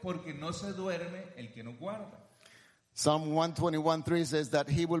porque no se duerme el que nos guarda. Psalm 121:3 says that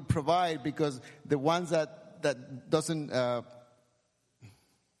He will provide because the ones that doesn't...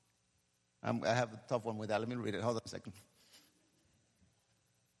 I have a tough one with that. Let me read it. Hold on a second.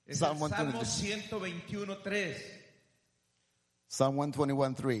 Es Salmo 121:3. Psalm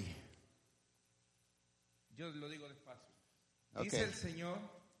 121:3. Yo lo digo despacio. Okay. Dice el Señor,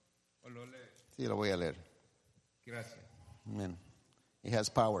 o lo lee. Sí, lo voy a leer. Gracias. Amen. He has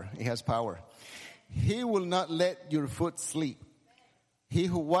power. He has power. He will not let your foot sleep. He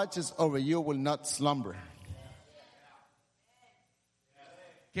who watches over you will not slumber.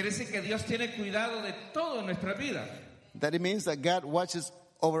 Quiere decir que Dios tiene cuidado de todo en nuestra vida. That it means that God watches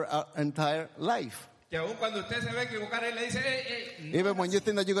over our entire life. Que aun cuando usted se ve equivocar, Él le dice, no Even es when you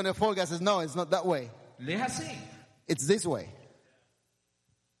think that you're going to fall, God says, no, it's not that way. así. Le es así. It's this way.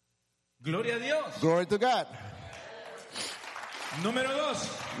 Gloria a Dios. Glory to God. Número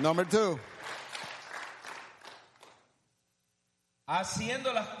 2. Number 2.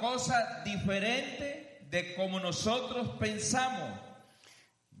 Haciendo las cosas diferentes de como nosotros pensamos.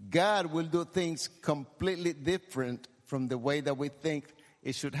 God will do things completely different from the way that we think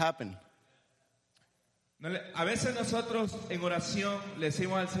it should happen. A veces nosotros en oración le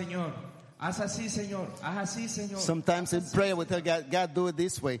decimos al Señor, haz así, Señor, haz así, Señor. Sometimes in prayer we tell God, God, do it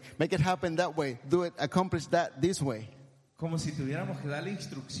this way. Make it happen that way. Do it, accomplish that this way. Como si tuviéramos que darle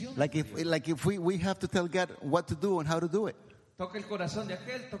instrucción. Like if we have to tell God what to do and how to do it. Toca el corazón de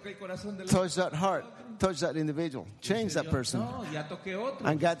aquel, toca el corazón del Touch that heart. Touch that individual. Change that person. No, ya toqué otro.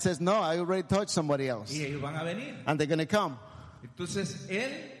 And God says, no, I already touched somebody else. Y ellos van a venir. And they're going to come. Entonces Él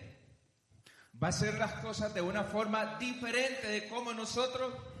va a hacer las cosas de una forma diferente de como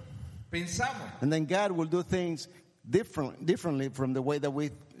nosotros pensamos. And then God will do things differently from the way that we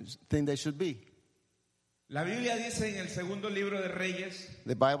think they should be. La Biblia dice en el segundo libro de Reyes,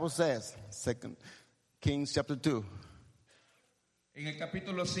 The Bible says, 2 Kings chapter 2, en el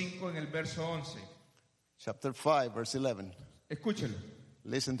capítulo 5, en el verso 11. chapter 5, verse 11. Escúchelo.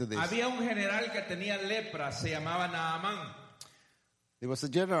 Listen to this. Había un general que tenía lepra, se llamaba Naamán. There was a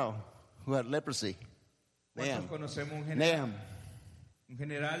general who had leprosy. ¿Cuántos Nahum. conocemos un general? Nahum. Un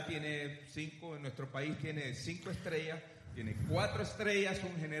general tiene 5, en nuestro país tiene 5 estrellas, tiene 4 estrellas,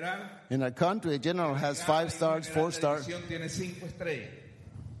 un general. In our country, a general has 5 stars, 4 stars. La división tiene 5 estrellas.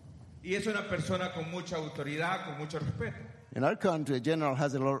 Y es una persona con mucha autoridad, con mucho respeto. In our country, a general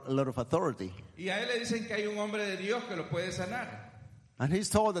has a lot of authority. Y a él le dicen que hay un hombre de Dios que lo puede sanar. And he's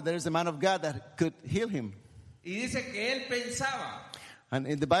told that there is a man of God that could heal him. Y dice que él pensaba And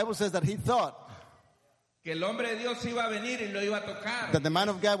the Bible says that he thought que el hombre de Dios iba a venir y lo iba a tocar. that the man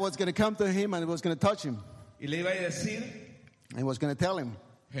of God was going to come to him and was going to touch him. Y le iba a decir, And was going to tell him,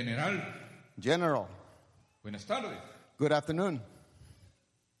 general, General, buenas tardes. good afternoon.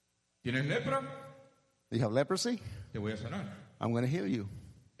 ¿Tienes lepra? Do you have leprosy? Te voy a sanar. I'm going to heal you.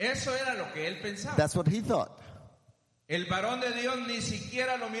 Eso era lo que él pensaba. That's what he thought. El varón de Dios ni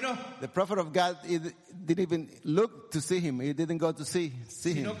siquiera lo miró, The prophet of God didn't even look to see him. He didn't go to see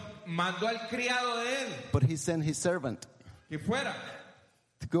sino him. mandó al criado de él But he sent his servant que fuera,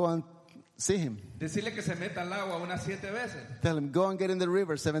 to go and see him. decirle que se meta al agua unas 7 veces. Tell him, go and get in the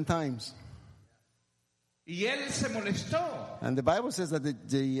river 7 times. Y él se molestó. And the Bible says that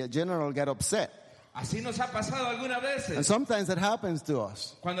the general got upset. Así nos ha pasado algunas And veces. sometimes that happens to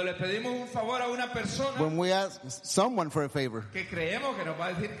us. Cuando le pedimos un favor a una persona When we ask someone for a favor, que creemos que nos va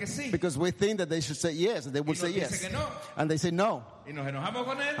a decir que sí. because we think that they should say yes, they Y will nos say dice yes. que no. And they say no. Y nos enojamos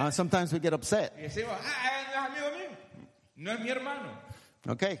con él. And sometimes we get upset. Y decimos, no es amigo mío. No es mi hermano.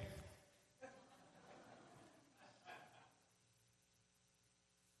 Okay.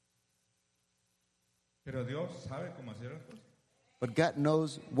 Pero Dios sabe cómo hacer las cosas. But God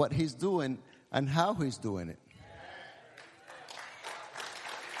knows what he's doing and how he's doing it.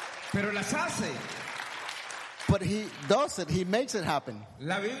 Pero las hace. But he does it. He makes it happen.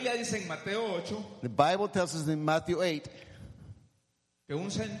 La Biblia dice en Mateo 8 The Bible tells us in Matthew 8 que un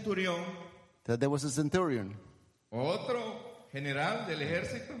centurión, that there was a centurion. otro general del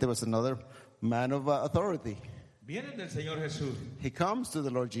ejército, There was another man of authority. viene del Señor Jesús He comes to the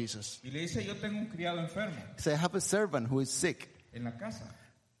Lord Jesus. y le dice, yo tengo un criado enfermo He said, I have a servant who is sick en la casa.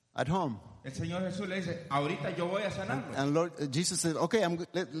 at home. El Señor Jesús le dice, ahorita yo voy a sanarlo. And Lord Jesus said, okay,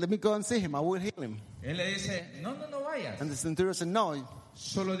 let me go and see him. I will heal him. Él le dice, no vayas. And the centurion said, no,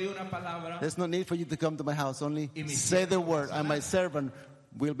 Solo di una palabra there's no need for you to come to my house. Only Y mi say the siervo word va a and my sanar. servant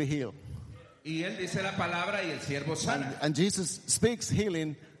will be healed. y él dice la palabra y el siervo sana. And Jesus speaks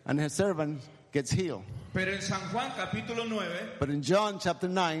healing and his servant gets healed. Pero en San Juan capítulo 9, But in John chapter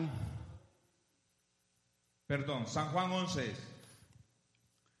 9, perdón, San Juan 11 es.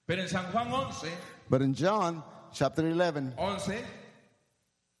 Pero en San Juan 11, but in John chapter 11,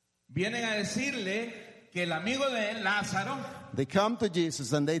 vienen a decirle que el amigo de él, Lázaro, they come to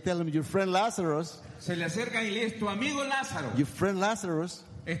Jesus and they tell him, your friend Lazarus, se le acercan y le dice, tu amigo Lázaro your friend Lazarus,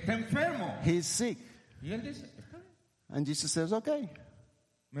 está enfermo. he's sick. Y él dice, está bien, And Jesus says, okay.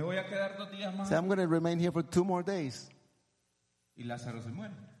 me voy a quedar 2 días más. So I'm going to remain here for 2 more days. Y Lázaro se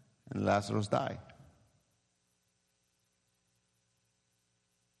muere. And Lazarus died.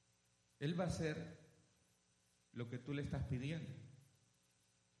 Él va a hacer lo que tú le estás pidiendo.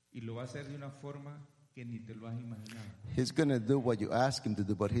 Y lo va a hacer de una forma que ni te lo has imaginado. He's going to do what you ask him to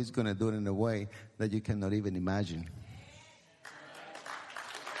do, but he's going to do it in a way that you cannot even imagine.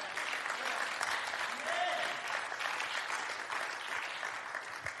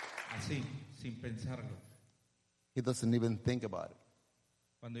 Así, sin pensarlo. He doesn't even think about it.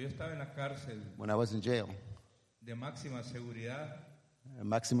 Cuando yo estaba en la cárcel When I was in jail, de máxima seguridad,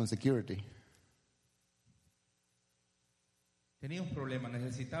 maximum security, tenía un problema.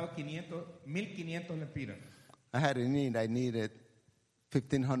 Necesitaba 1,500 lempiras. I needed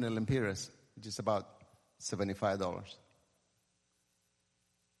 1,500 lempiras, which is about $75.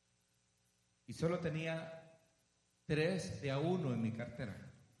 Y solo tenía 3 de a 1 en mi cartera.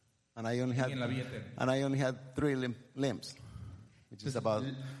 And I only had 3 limps, which is about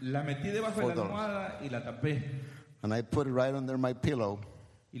La metí debajo de la $4. almohada y la tapé. And I put it right under my pillow.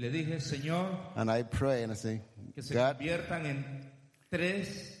 Y le dije, Señor, And I pray and I say, que se God, conviertan en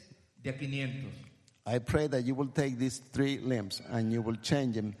 3 de a 500. I pray that you will take these 3 limbs and you will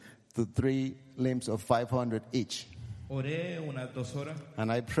change them to 3 limbs of 500 each. Oré unas 2 horas.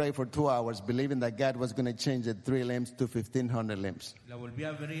 And I prayed for 2 hours, believing that God was going to change the 3 limbs to 1,500 limbs. La volví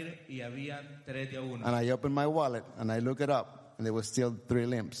a abrir y había 3 de a 1. And I opened my wallet and I looked it up, and there was still 3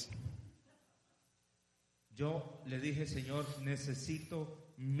 limbs. Yo le dije, Señor, necesito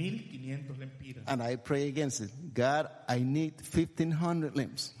 1,500 lempiras. And I pray against it. God, I need 1,500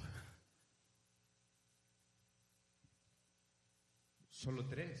 limbs. Solo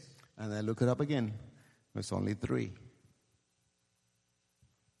 3. And I look it up again. There's only 3.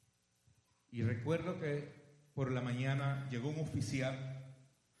 Y recuerdo que por la mañana llegó un oficial.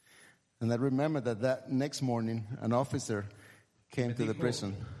 And I remember that next morning, an officer came to the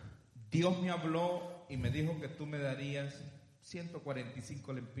prison. Dios me habló y me dijo que tú me darías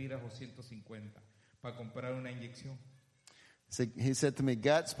 145 lempiras o 150 para comprar una inyección. So he said to me,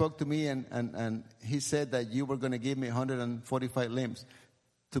 God spoke to me and he said that you were going to give me 145 limbs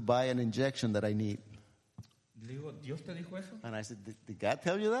to buy an injection that I need. Le digo, ¿Dios te dijo eso? And I said, did God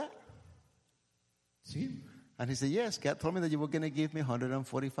tell you that? Sí. And he said, yes, God told me that you were going to give me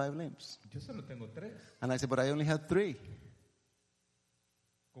 145 limbs. Yo solo tengo 3. And I said, but I only had 3.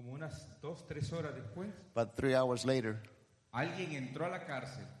 Como unas 2-3 horas después, But 3 hours later, alguien entró a la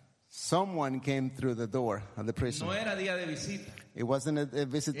cárcel. someone came through the door of the prison. No era día de visita. It wasn't a Es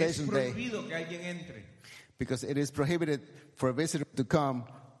visitation day prohibido que alguien entre. because it is prohibited for a visitor to come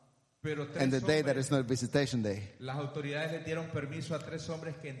Pero on the 3 day that hombres, is not visitation day. las autoridades le dieron permiso a 3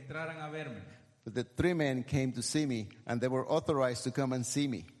 hombres que entraran a verme. But the 3 men came to see me, and they were authorized to come and see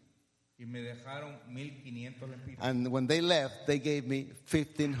me. Y me dejaron 1,500 lempiras. And when they left, they gave me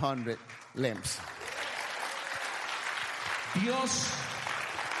 1,500 limbs. Dios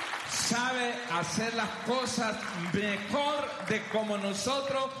sabe hacer las cosas mejor de como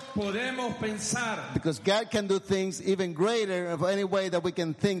nosotros podemos pensar. Because God can do things even greater of any way that we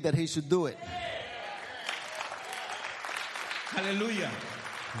can think that He should do it. Aleluya.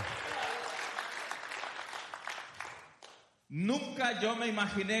 Nunca yo me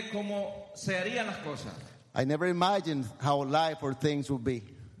imaginé cómo se harían las cosas. I never imagined how life or things would be.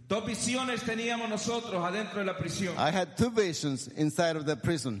 2 visiones teníamos nosotros adentro de la prisión. I had 2 visions inside of the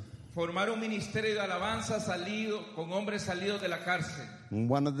prison. Formar un ministerio de alabanza salido con hombres salidos de la cárcel. And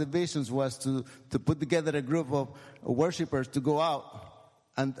one of the visions was to put together a group of worshipers to go out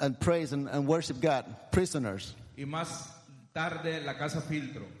and praise and worship God, prisoners. Y más tarde la casa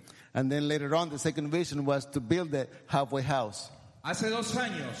Filtro. And then later on, the second vision was to build the halfway house. Hace 2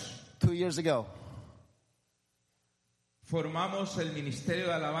 años 2 years ago, formamos el ministerio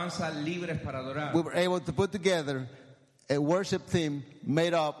de alabanza Libres para Adorar. we were able to put together a worship team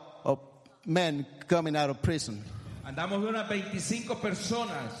made up of men coming out of prison. Andamos de unas 25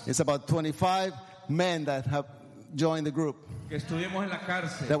 personas It's about 25 men that have joined the group que estuvimos en la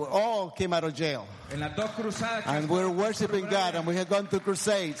cárcel. that all came out of jail. En las 2 cruzadas que And we're hacemos worshiping por God, Brian, and we have gone to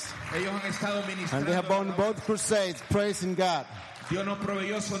crusades. ellos han estado And they have gone ministrando. both crusades, praising God. Dios nos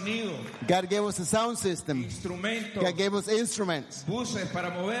proveyó sonido, God gave us a sound system. instrumentos, God gave us instruments. buses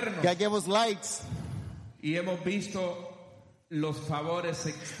para movernos. God gave us lights. Y hemos visto los favores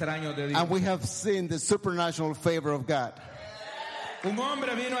extraños de Dios. And we have seen the supernatural favor of God. Un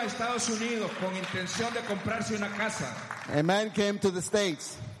hombre vino a Estados Unidos con intención de comprarse una casa. A man came to the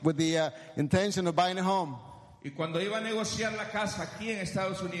States with the intention of buying a home. Y cuando iba a negociar la casa aquí en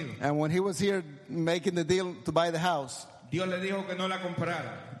Estados Unidos, And when he was here making the deal to buy the house, Dios le dijo que no la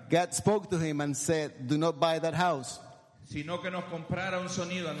comprara, God spoke to him and said, do not buy that house. sino que nos comprara un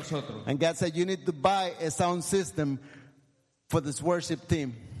sonido a nosotros. And God said, you need to buy a sound system for this worship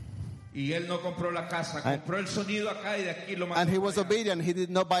team. Y él no compró la casa, compró el sonido acá y de aquí lo mandó. And he was para allá. obedient. He did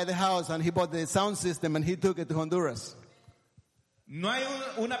not buy the house, and he bought the sound system, and he took it to Honduras. No hay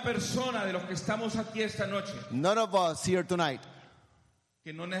una persona de los que estamos aquí esta noche None of us here tonight,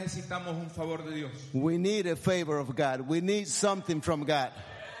 que no necesitamos un favor de Dios. we need a favor of God. We need something from God.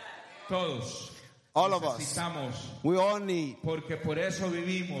 Todos. All of us. Necesitamos. We all need. Porque por eso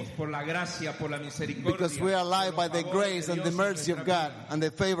vivimos, por la gracia, por la misericordia. Because we are alive by the grace and the mercy of God and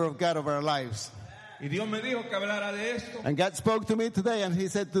the favor of God over our lives. Y Dios me dijo que hablara de esto. And God spoke to me today, and he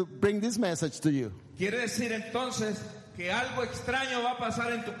said to bring this message to you. Quiere decir entonces que algo extraño va a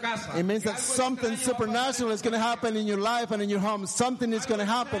pasar en tu casa. It means Que that algo something extraño va a pasar supernatural is going to happen in your life and in your home. Something is going to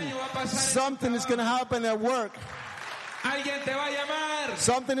happen. Something is going to happen at work. Alguien te va a llamar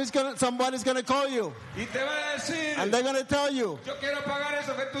Somebody's going to call you, y te va a decir, and they're going to tell you, yo quiero pagar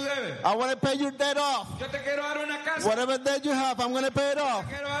eso que tú debes. I want to pay your debt off. Yo te quiero dar una casa. Whatever debt you have, I'm going to pay it off.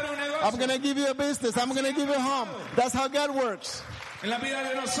 Te quiero dar un negocio. I'm going to give you a business. I'm going to give you a home. That's how God works. En la vida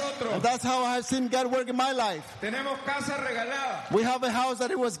de nosotros And that's how I've seen God work in my life. tenemos casa regalada. We have a house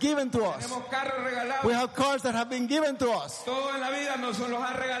that it was given to us. Tenemos carros regalados. We have cars that have been given to us. Todo en la vida nos los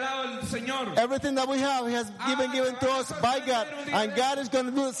ha regalado el Señor. Everything that we have, He has given to us by God. And God is going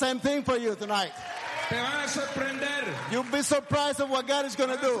to do the same thing for you tonight. Te van a sorprender. You'll be surprised of what God is going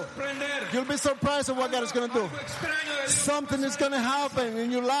to do. Sorprender. You'll be surprised of what God is going to do. Algo extraño de Dios. Something is going to happen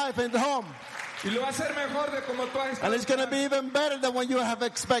in your life and at home. Y lo va a hacer mejor de como tú has And estado. it's going to be even better than what you have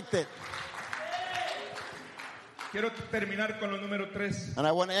expected. Quiero terminar con lo número 3. And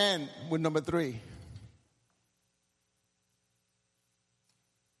I want to end with number 3.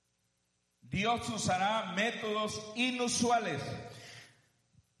 Dios usará métodos inusuales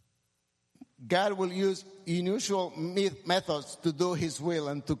God will use unusual methods to do His will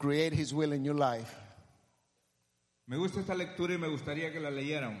and to create His will in your life. Me gusta esta lectura y me gustaría que la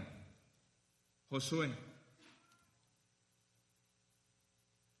leyeran. Josué.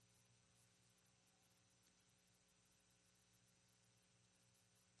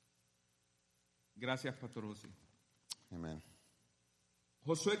 Gracias, Pastor José. Amen.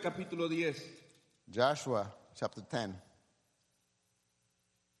 Josué capítulo 10. Joshua chapter 10.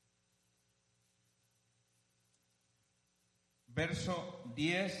 Verso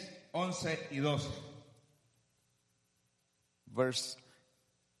 10, 11 y 12. Verse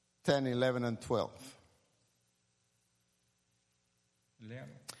 10, 11, and 12. Lean.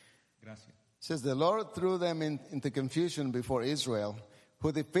 Gracias. It says, the Lord threw them into confusion before Israel,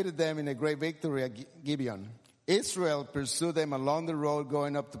 who defeated them in a great victory at Gibeon. Israel pursued them along the road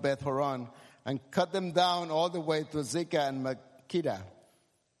going up to Beth Horon and cut them down all the way to Azekah and Makkedah.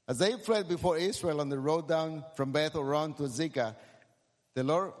 As they fled before Israel on the road down from Beth Horon to Azekah, the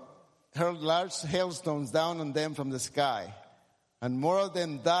Lord hurled large hailstones down on them from the sky. And more of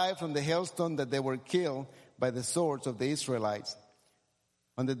them died from the hailstone than they were killed by the swords of the Israelites.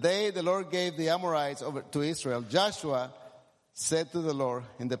 On the day the Lord gave the Amorites over to Israel, Joshua said to the Lord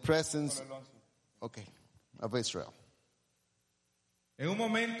in the presence of Israel. En un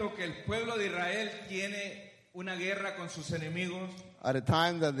momento que el pueblo de Israel tiene una guerra con sus enemigos, At a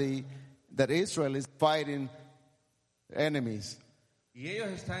time that Israel is fighting enemies y ellos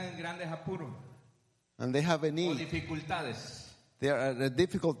están en grandes apuros and they have a o need, dificultades. they are at a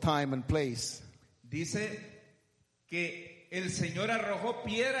difficult time and place. Dice que el Señor arrojó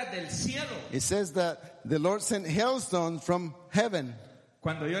piedras del cielo. It says that the Lord sent hailstones from heaven.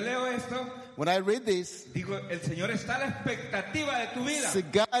 Cuando yo leo esto, When I read this, digo, el Señor está a la expectativa de tu vida. see,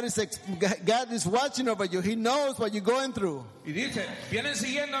 God is watching over you. He knows what you're going through. Y dice, vienen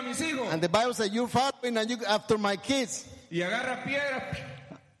siguiendo a mis hijos. And the Bible says, you're following and you after my kids. Y agarra piedras.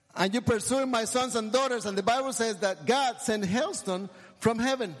 And you pursuing my sons and daughters. And the Bible says that God sent hailstone from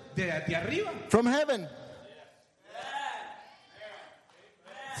heaven. De arriba. From heaven.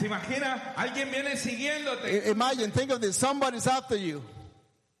 ¿Se imagina? Alguien viene siguiéndote. Imagine, think of this. Somebody's after you.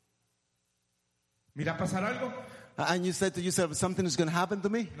 Mira pasar algo. And you said to yourself, something is going to happen to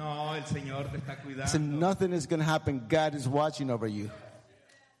me? No, el Señor te está So cuidando. nothing is going to happen. God is watching over you.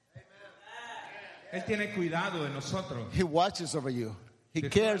 Él tiene cuidado de nosotros. He watches over you. He De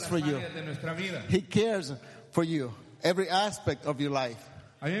cares todas for las you. áreas de nuestra vida. He cares for you. Every aspect of your life.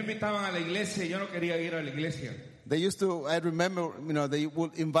 A mí me invitaban a la iglesia y yo no quería ir a la iglesia. They used to, I remember, they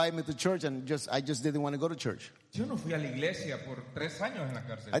would invite me to church and I just didn't want to go to church. Yo no fui a la iglesia por 3 años en la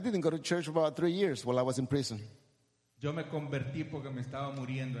cárcel. I didn't go to church for about 3 years while I was in prison. Yo me convertí porque me estaba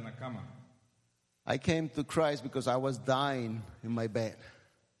muriendo en la cama. I came to Christ because I was dying in my bed.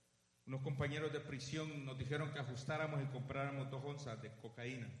 Unos compañeros de prisión nos dijeron que ajustáramos y compráramos 2 onzas de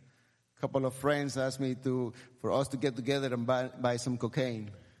cocaína. A couple of friends asked me for us to get together and buy some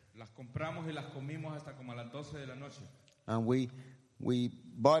cocaine. Las compramos y las comimos hasta como a las 12 de la noche. And we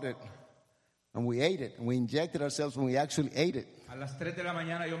bought it and we ate it and we injected ourselves when we actually ate it. A las 3 de la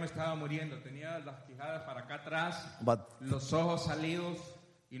mañana yo me estaba muriendo. Tenía las quijadas para acá atrás, But los ojos salidos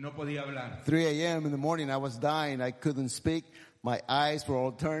y no podía hablar. 3 a.m. in the morning, I was dying. I couldn't speak. My eyes were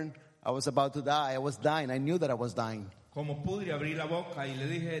all turned. I was about to die. I was dying. I knew that I was dying. Como pude, abrí la boca y le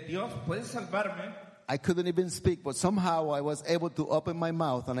dije, Dios, ¿puedes salvarme? I couldn't even speak, but somehow I was able to open my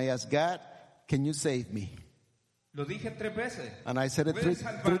mouth and I asked, God, can you save me? Lo dije 3 veces. And I said it ¿Puedes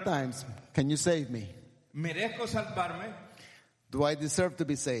three salvarme? times. Can you save me? ¿Merezco salvarme? Do I deserve to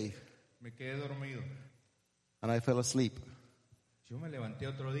be saved? Me quedé dormido. And I fell asleep. Yo me levanté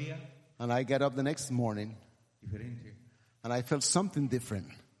otro día And I got up the next morning diferente. and I felt something different.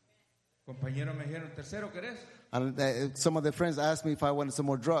 Compañeros me dijeron, ¿tercero querés? And some of the friends asked me if I wanted some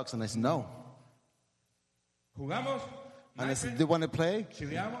more drugs. And I said, no. ¿Jugamos? And I said, ¿Naipe? do you want to play?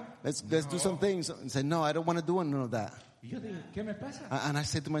 ¿Chiveamos? Let's do some things. And said, no, I don't want to do none of that. Y yo dije, ¿qué me pasa? And I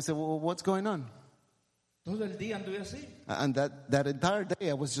said to myself, well, what's going on? Todo el día anduve así, And that entire day,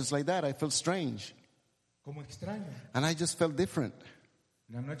 I was just like that. I felt strange. como extraño. And I just felt different.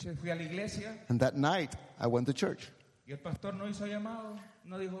 La noche fui a la iglesia And that night, I went to church. y el pastor no hizo llamado,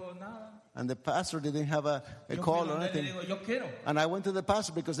 no dijo nada. And the pastor didn't have a Yo call fui or donde él y le anything. digo, yo quiero. And I went to the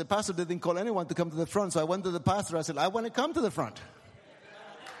pastor because the pastor didn't call anyone to come to the front. So I went to the pastor. I said, I want to come to the front.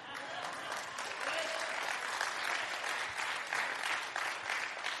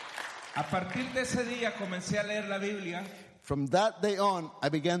 A partir de ese día comencé a leer la Biblia From that day on, I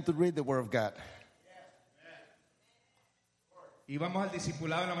began to read the Word of God. Íbamos al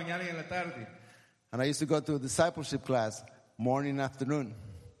discipulado en la mañana y en la tarde. And I used to go to a discipleship class, morning and afternoon.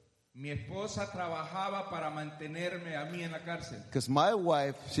 Mi esposa trabajaba para mantenerme a mí en la cárcel. Because my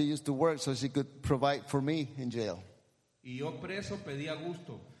wife, she used to work so she could provide for me in jail. Y yo preso pedía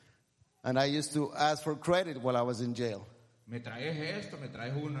gusto. And I used to ask for credit while I was in jail. Me traes esto, me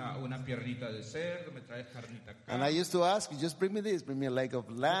traes una piernita de cerdo, me traes carnita acá. And I used to ask you, just bring me this, bring me a leg of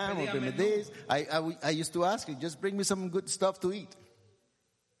lamb, or bring me this. I used to ask you, just bring me some good stuff to eat.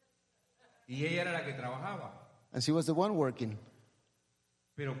 Y ella era la que trabajaba. And she was the one working.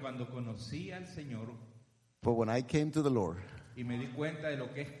 Pero cuando conocí al Señor But when I came to the Lord, y me di cuenta de lo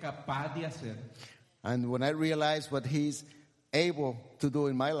que es capaz de hacer, and when I realized what He's able to do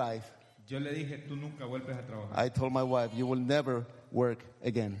in my life, yo le dije, tú nunca vuelves a trabajar. I told my wife, you will never work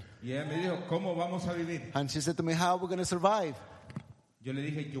again. Y ella me dijo, ¿cómo vamos a vivir? And she said to me, how are we going to survive? Yo le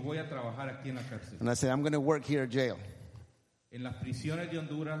dije, yo voy a trabajar aquí en la cárcel. And I said, I'm going to work here at jail. En las prisiones de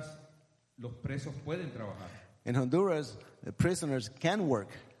Honduras, los presos pueden trabajar. In Honduras, the prisoners can work.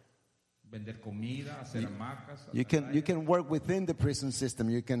 Vender comida, hacer hamacas. You can work within the prison system.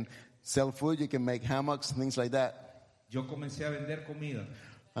 You can sell food, you can make hammocks, things like that. Yo comencé a vender comida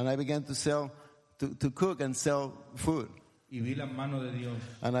And I began to to cook and sell food. y vi la mano de Dios.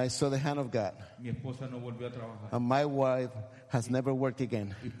 And I saw the hand of God. Mi esposa no volvió a trabajar. And my wife has never worked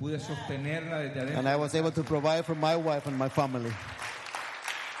again. Y pude sostenerla desde adentro. And I was able to provide for my wife and my family.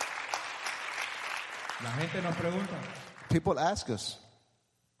 La gente nos pregunta, People ask us,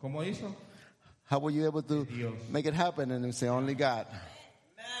 ¿cómo hizo? how were you able to Dios. make it happen? And we say, only God.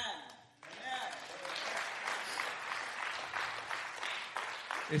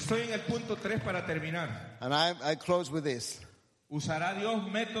 Estoy en el punto 3 para terminar. And I close with this. ¿Usará Dios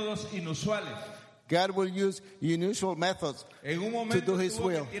métodos inusuales? God will use unusual methods. En un To momento do his tuvo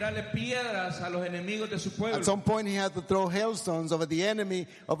will. que tirarle piedras a los enemigos de su pueblo. At some point, he had to throw hailstones over the enemy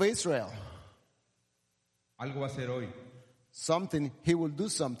of Israel. Algo va a hacer hoy He will do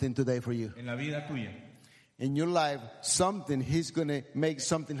something today for you. en la vida tuya. In your life, he's going to make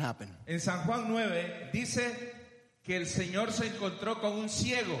something happen. En San Juan 9 dice que el Señor se encontró con un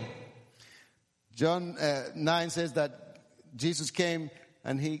ciego. John 9 says that Jesus came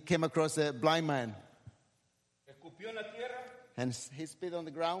and he came across a blind man. Escupió en la tierra, And he spit on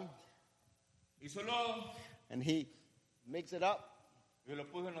the ground hizo lodo and he mixed it up y lo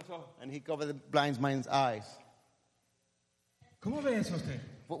puso en los ojos. and he covered the blind man's eyes. ¿Cómo ve eso usted?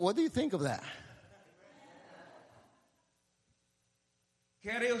 What do you think of that?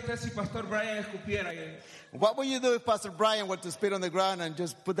 ¿Qué haría usted si Pastor Brian escupiera? What would you do if Pastor Brian were to spit on the ground and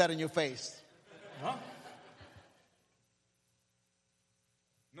just put that in your face? ¿No?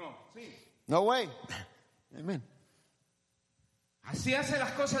 No, sí. No way. Amen. Así hace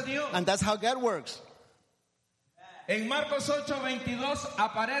las cosas Dios. And that's how God works. En Marcos 8:22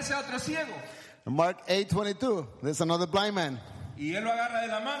 aparece otro ciego In Mark 8:22, there's another blind man. y él lo agarra de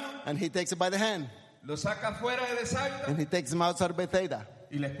la mano, And he takes it by the hand. lo saca fuera de Bethsaida And he takes him outside of Bethsaida.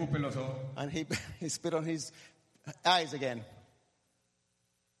 y le escupe en los ojos. And he spit on his eyes again.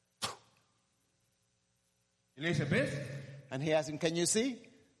 Y le dice, ¿ves? And he asked him, can you see?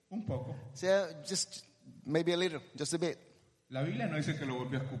 Un poco. He said, just maybe a little, just a bit. La Biblia no dice que lo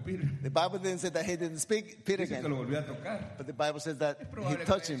volvió a escupir. The Bible didn't say that he didn't spit Dice que again. lo volvió a tocar. But the Bible says that Es he probable que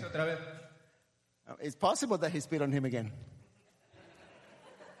touched lo him. hizo otra vez. It's possible that he spit on him again.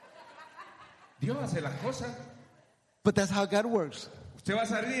 Dios hace las cosas. But that's how God works. Usted va a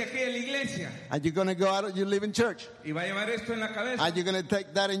salir de aquí de la iglesia And you're going to go out, you live in church. y va a llevar esto en la cabeza. And you're going to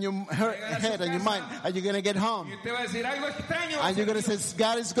take that in your head and your mind. And you're going to get Y home. usted va a decir algo extraño. va a And you're hacer going to Dios. say,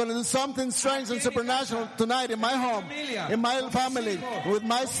 God is going to do something strange and supernatural tonight in my home, in my family, with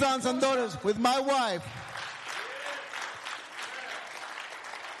my sons and daughters, with my wife.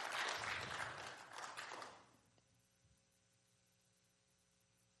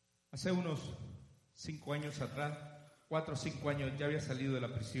 Hace unos 5 años atrás, 4 o 5 años, ya había salido de la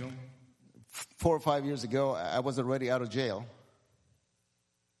prisión. 4 or 5 years ago, I was already out of jail.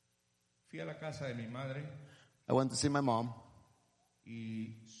 Fui a la casa de mi madre I went to see my mom.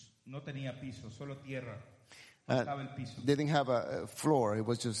 y no tenía piso, solo tierra. Uh, Faltaba el piso. Didn't have a floor. It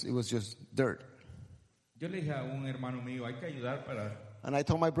was just dirt. Yo le dije a un hermano mío, hay que ayudar para And I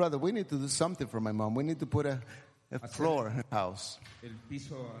told my brother, we need to do something for my mom. We need to put a floor in her house. el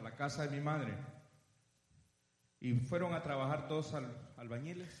piso a la casa de mi madre. Y fueron a trabajar todos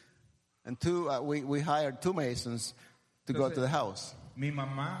albañiles. And we hired 2 masons to go to the house. Mi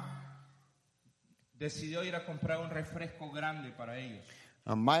mamá decidió ir a comprar un refresco grande para ellos.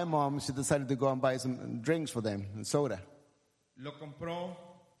 And my mom, she decided to go and buy some drinks for them, and soda. Lo compró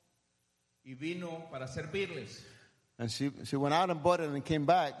y vino para servirles. And she went out and bought it and came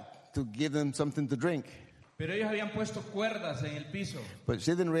back to give them something to drink. Pero ellos habían puesto cuerdas en el piso. But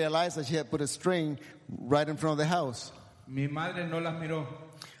she didn't realize that she had put a string right in front of the house. Mi madre no las miró.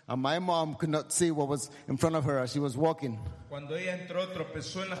 And my mom could not see what was in front of her as she was walking. Cuando ella entró,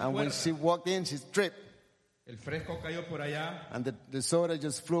 tropezó en las And when cuerdas. she walked in, she tripped. El fresco cayó por allá And the soda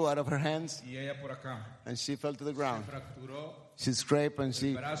just flew out of her hands. y ella por acá. And she fell to the ground. Fracturó. She scraped and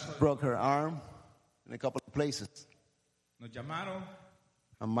she broke her arm in a couple of places. Nos llamaron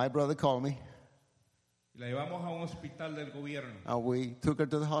And my brother called me. y la llevamos a un hospital del gobierno. And we took her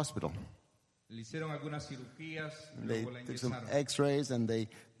to the hospital. Le hicieron algunas cirugías y They luego la took some ingresaron. x-rays and they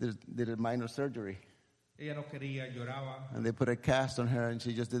did a minor surgery. Ella no quería, lloraba, And they put a cast on her and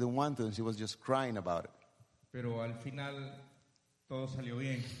she just didn't want to. And she was just crying about it. pero al final todo salió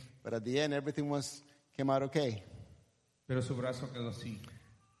bien. But at the end, everything came out okay. Pero su brazo quedó así.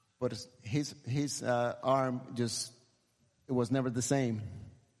 But his arm it was never the same.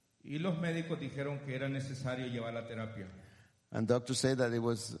 Y los médicos dijeron que era necesario llevar la terapia. And doctors said that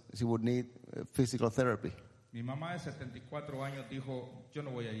she would need physical therapy. Mi mamá de 74 años dijo, yo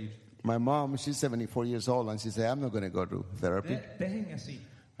no voy a ir. My mom, she's 74 years old, and she said, I'm not going to go to therapy. Déjenme así.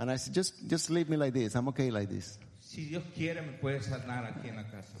 And I said, just leave me like this. I'm okay like this. Si Dios quiere, me puede sanar aquí en la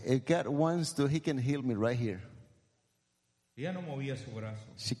casa. If God wants to, He can heal me right here. Ella no movía su brazo.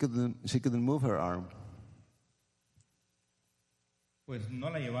 She couldn't move her arm. Pues no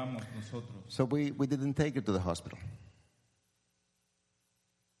la llevamos nosotros. So we didn't take her to the hospital.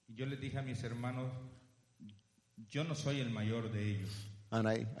 Y yo les dije a mis hermanos, yo no soy el mayor de ellos, And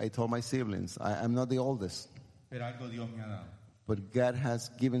I told my siblings, I'm not the oldest, pero algo Dios me ha dado. but God has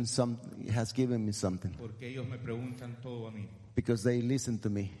given me something Porque ellos me preguntan todo a mí. because they listen to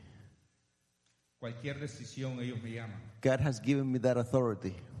me. Cualquier decisión ellos me llaman. God has given me that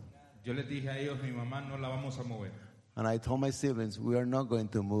authority. Yo les dije a ellos, mi mamá no la vamos a mover. And I told my siblings, we are not going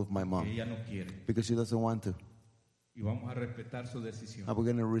to move my Que mom ella no quiere. because she doesn't want to. Y vamos a respetar su decisión. And we're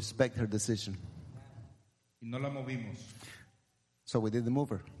going to respect her decision. Y no la movimos. So we didn't move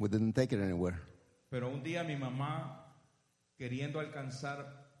her. We didn't take her anywhere. Pero un día mi mamá, queriendo alcanzar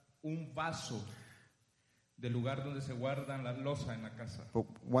un vaso del lugar donde se guardan las losas en la casa, But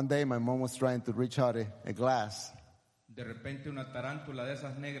one day my mom was trying to reach out a glass. de repente una tarántula de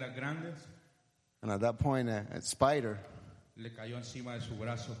esas negras grandes And at that point, a spider le cayó encima de su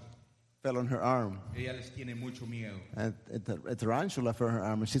brazo. fell on her arm. Ella les tiene mucho miedo. And a tarantula fell on her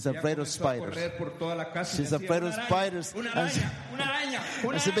arm. And she's Ella afraid of comenzó a spiders. correr por toda la casa y She's decía, afraid "Una of araña, spiders." Una And she- araña, una araña,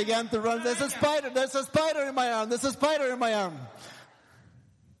 una And she araña. began to run. There's a spider in my arm. There's a spider in my arm.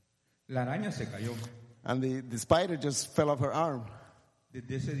 La araña se cayó. And the spider just fell off her arm.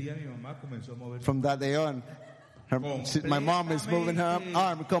 Desde ese día mi mamá comenzó a mover. From that day on, my mom is moving her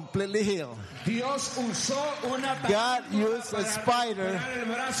arm completely healed. Dios usó una God tarántula used a para spider recuperar el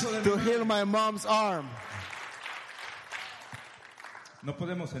brazo de to mi heal mamá. my mom's arm. No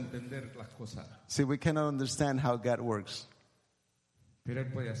podemos entender las cosas, See, we cannot understand how God works, pero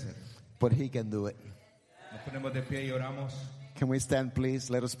Él puede hacer. but He can do it. Nos ponemos de pie y oramos. Can we stand, please?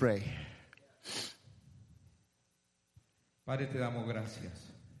 Let us pray. Padre, te damos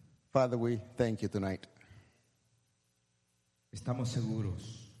gracias. Father, we thank you tonight Estamos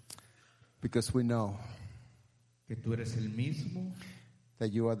seguros because we know que tú eres el mismo that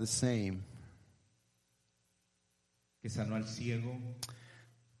you are the same que sanó al ciego,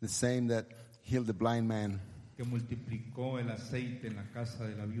 that healed the blind man, que multiplicó el aceite en la casa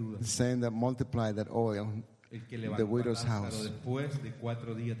de la viuda, the same that multiplied that oil, el que the levantó a widow's Lázaro house, después de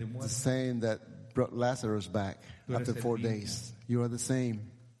 4 días de the muerte. same that brought Lazarus back Tú eres after el 4 mismo. days. You are the same.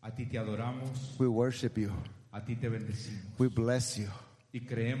 A ti te adoramos, We worship you. a ti te bendecimos We bless you. y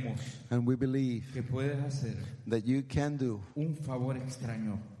creemos And we believe que puedes hacer that you can do un favor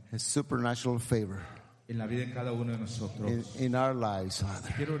extraño a supernatural favor en la vida de cada uno de nosotros. in our lives,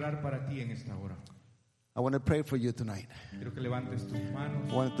 Father. Quiero orar para ti en esta hora. I want to pray for you tonight. Quiero que levantes tus I manos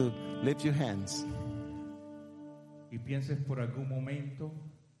want to lift your hands y pienses por algún momento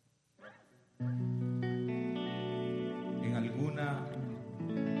en alguna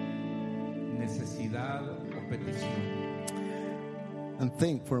necesidad o petición. and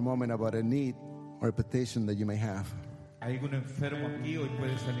think for a moment about a need or a petition that you may have. Hay algún enfermo aquí, hoy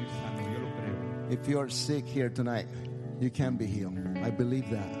puede salir sano, yo lo creo. If you are sick here tonight, you can be healed. I believe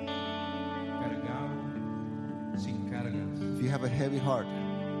that. Cargado, sin cargas. If you have a heavy heart,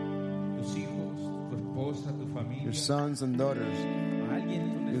 Tus hijos, tu esposa, tu familia, your sons and daughters,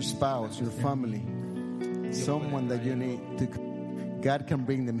 alguien tú your necesitas spouse, que your esté family, aquí. someone that you need to, God can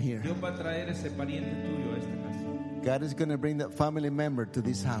bring them here. Dios va a traer ese pariente tuyo a esta casa. God is going to bring that family member to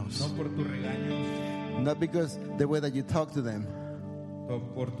this house. No por tus regaños, Not because the way that you talk to them o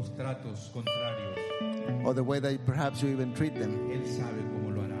por tus tratos contrarios. or the way that perhaps you even treat them, Él sabe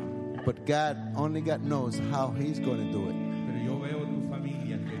cómo lo hará. but only God knows how He's going to do it. Pero yo veo tu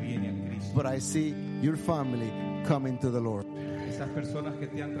familia que viene a Cristo. But I see your family coming to the Lord. Esas personas que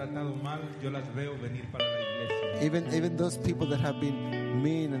te han tratado mal, yo las veo venir para la iglesia. Even those people that have been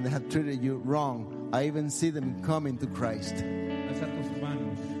mean and they have treated you wrong, I even see them coming to Christ. Alza tus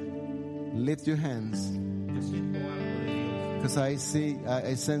manos. Lift your hands, Yo siento algo de Dios because I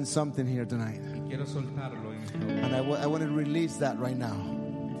sense something here tonight. y quiero soltarlo en esta hora. And I want to release that right now.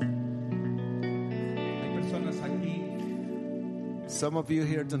 Hay personas aquí Some of you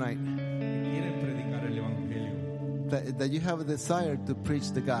here tonight, que quieren predicar el evangelio that you have a desire to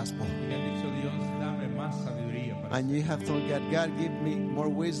preach the gospel. y le han dicho, Dios, dame más sabiduría para And you have told God, God, give me more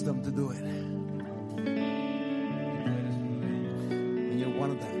wisdom to do it. hacerlo. Y tú eres uno de ellos. And you're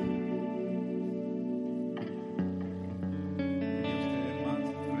one of them. Dios te dé más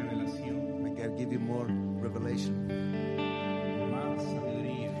revelación, And God give you more revelation, más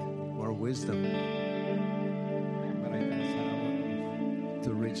sabiduría more wisdom para alcanzar a otros.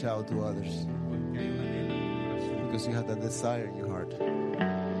 to reach out to others. Porque hay un anhelo en tu corazón. Because you have that desire in your heart.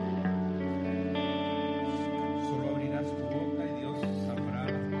 Solo abrirás tu boca y Dios sabrá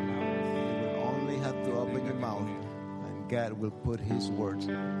las palabras. You will only have to open your mouth, and God will put His words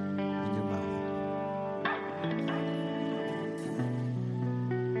in your mouth.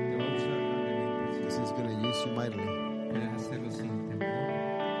 Te va a usar grandemente. Because He's going to use you mightily. Puedes hacerlo sin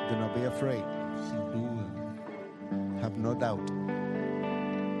temor, Do not be afraid. sin duda. Have no doubt.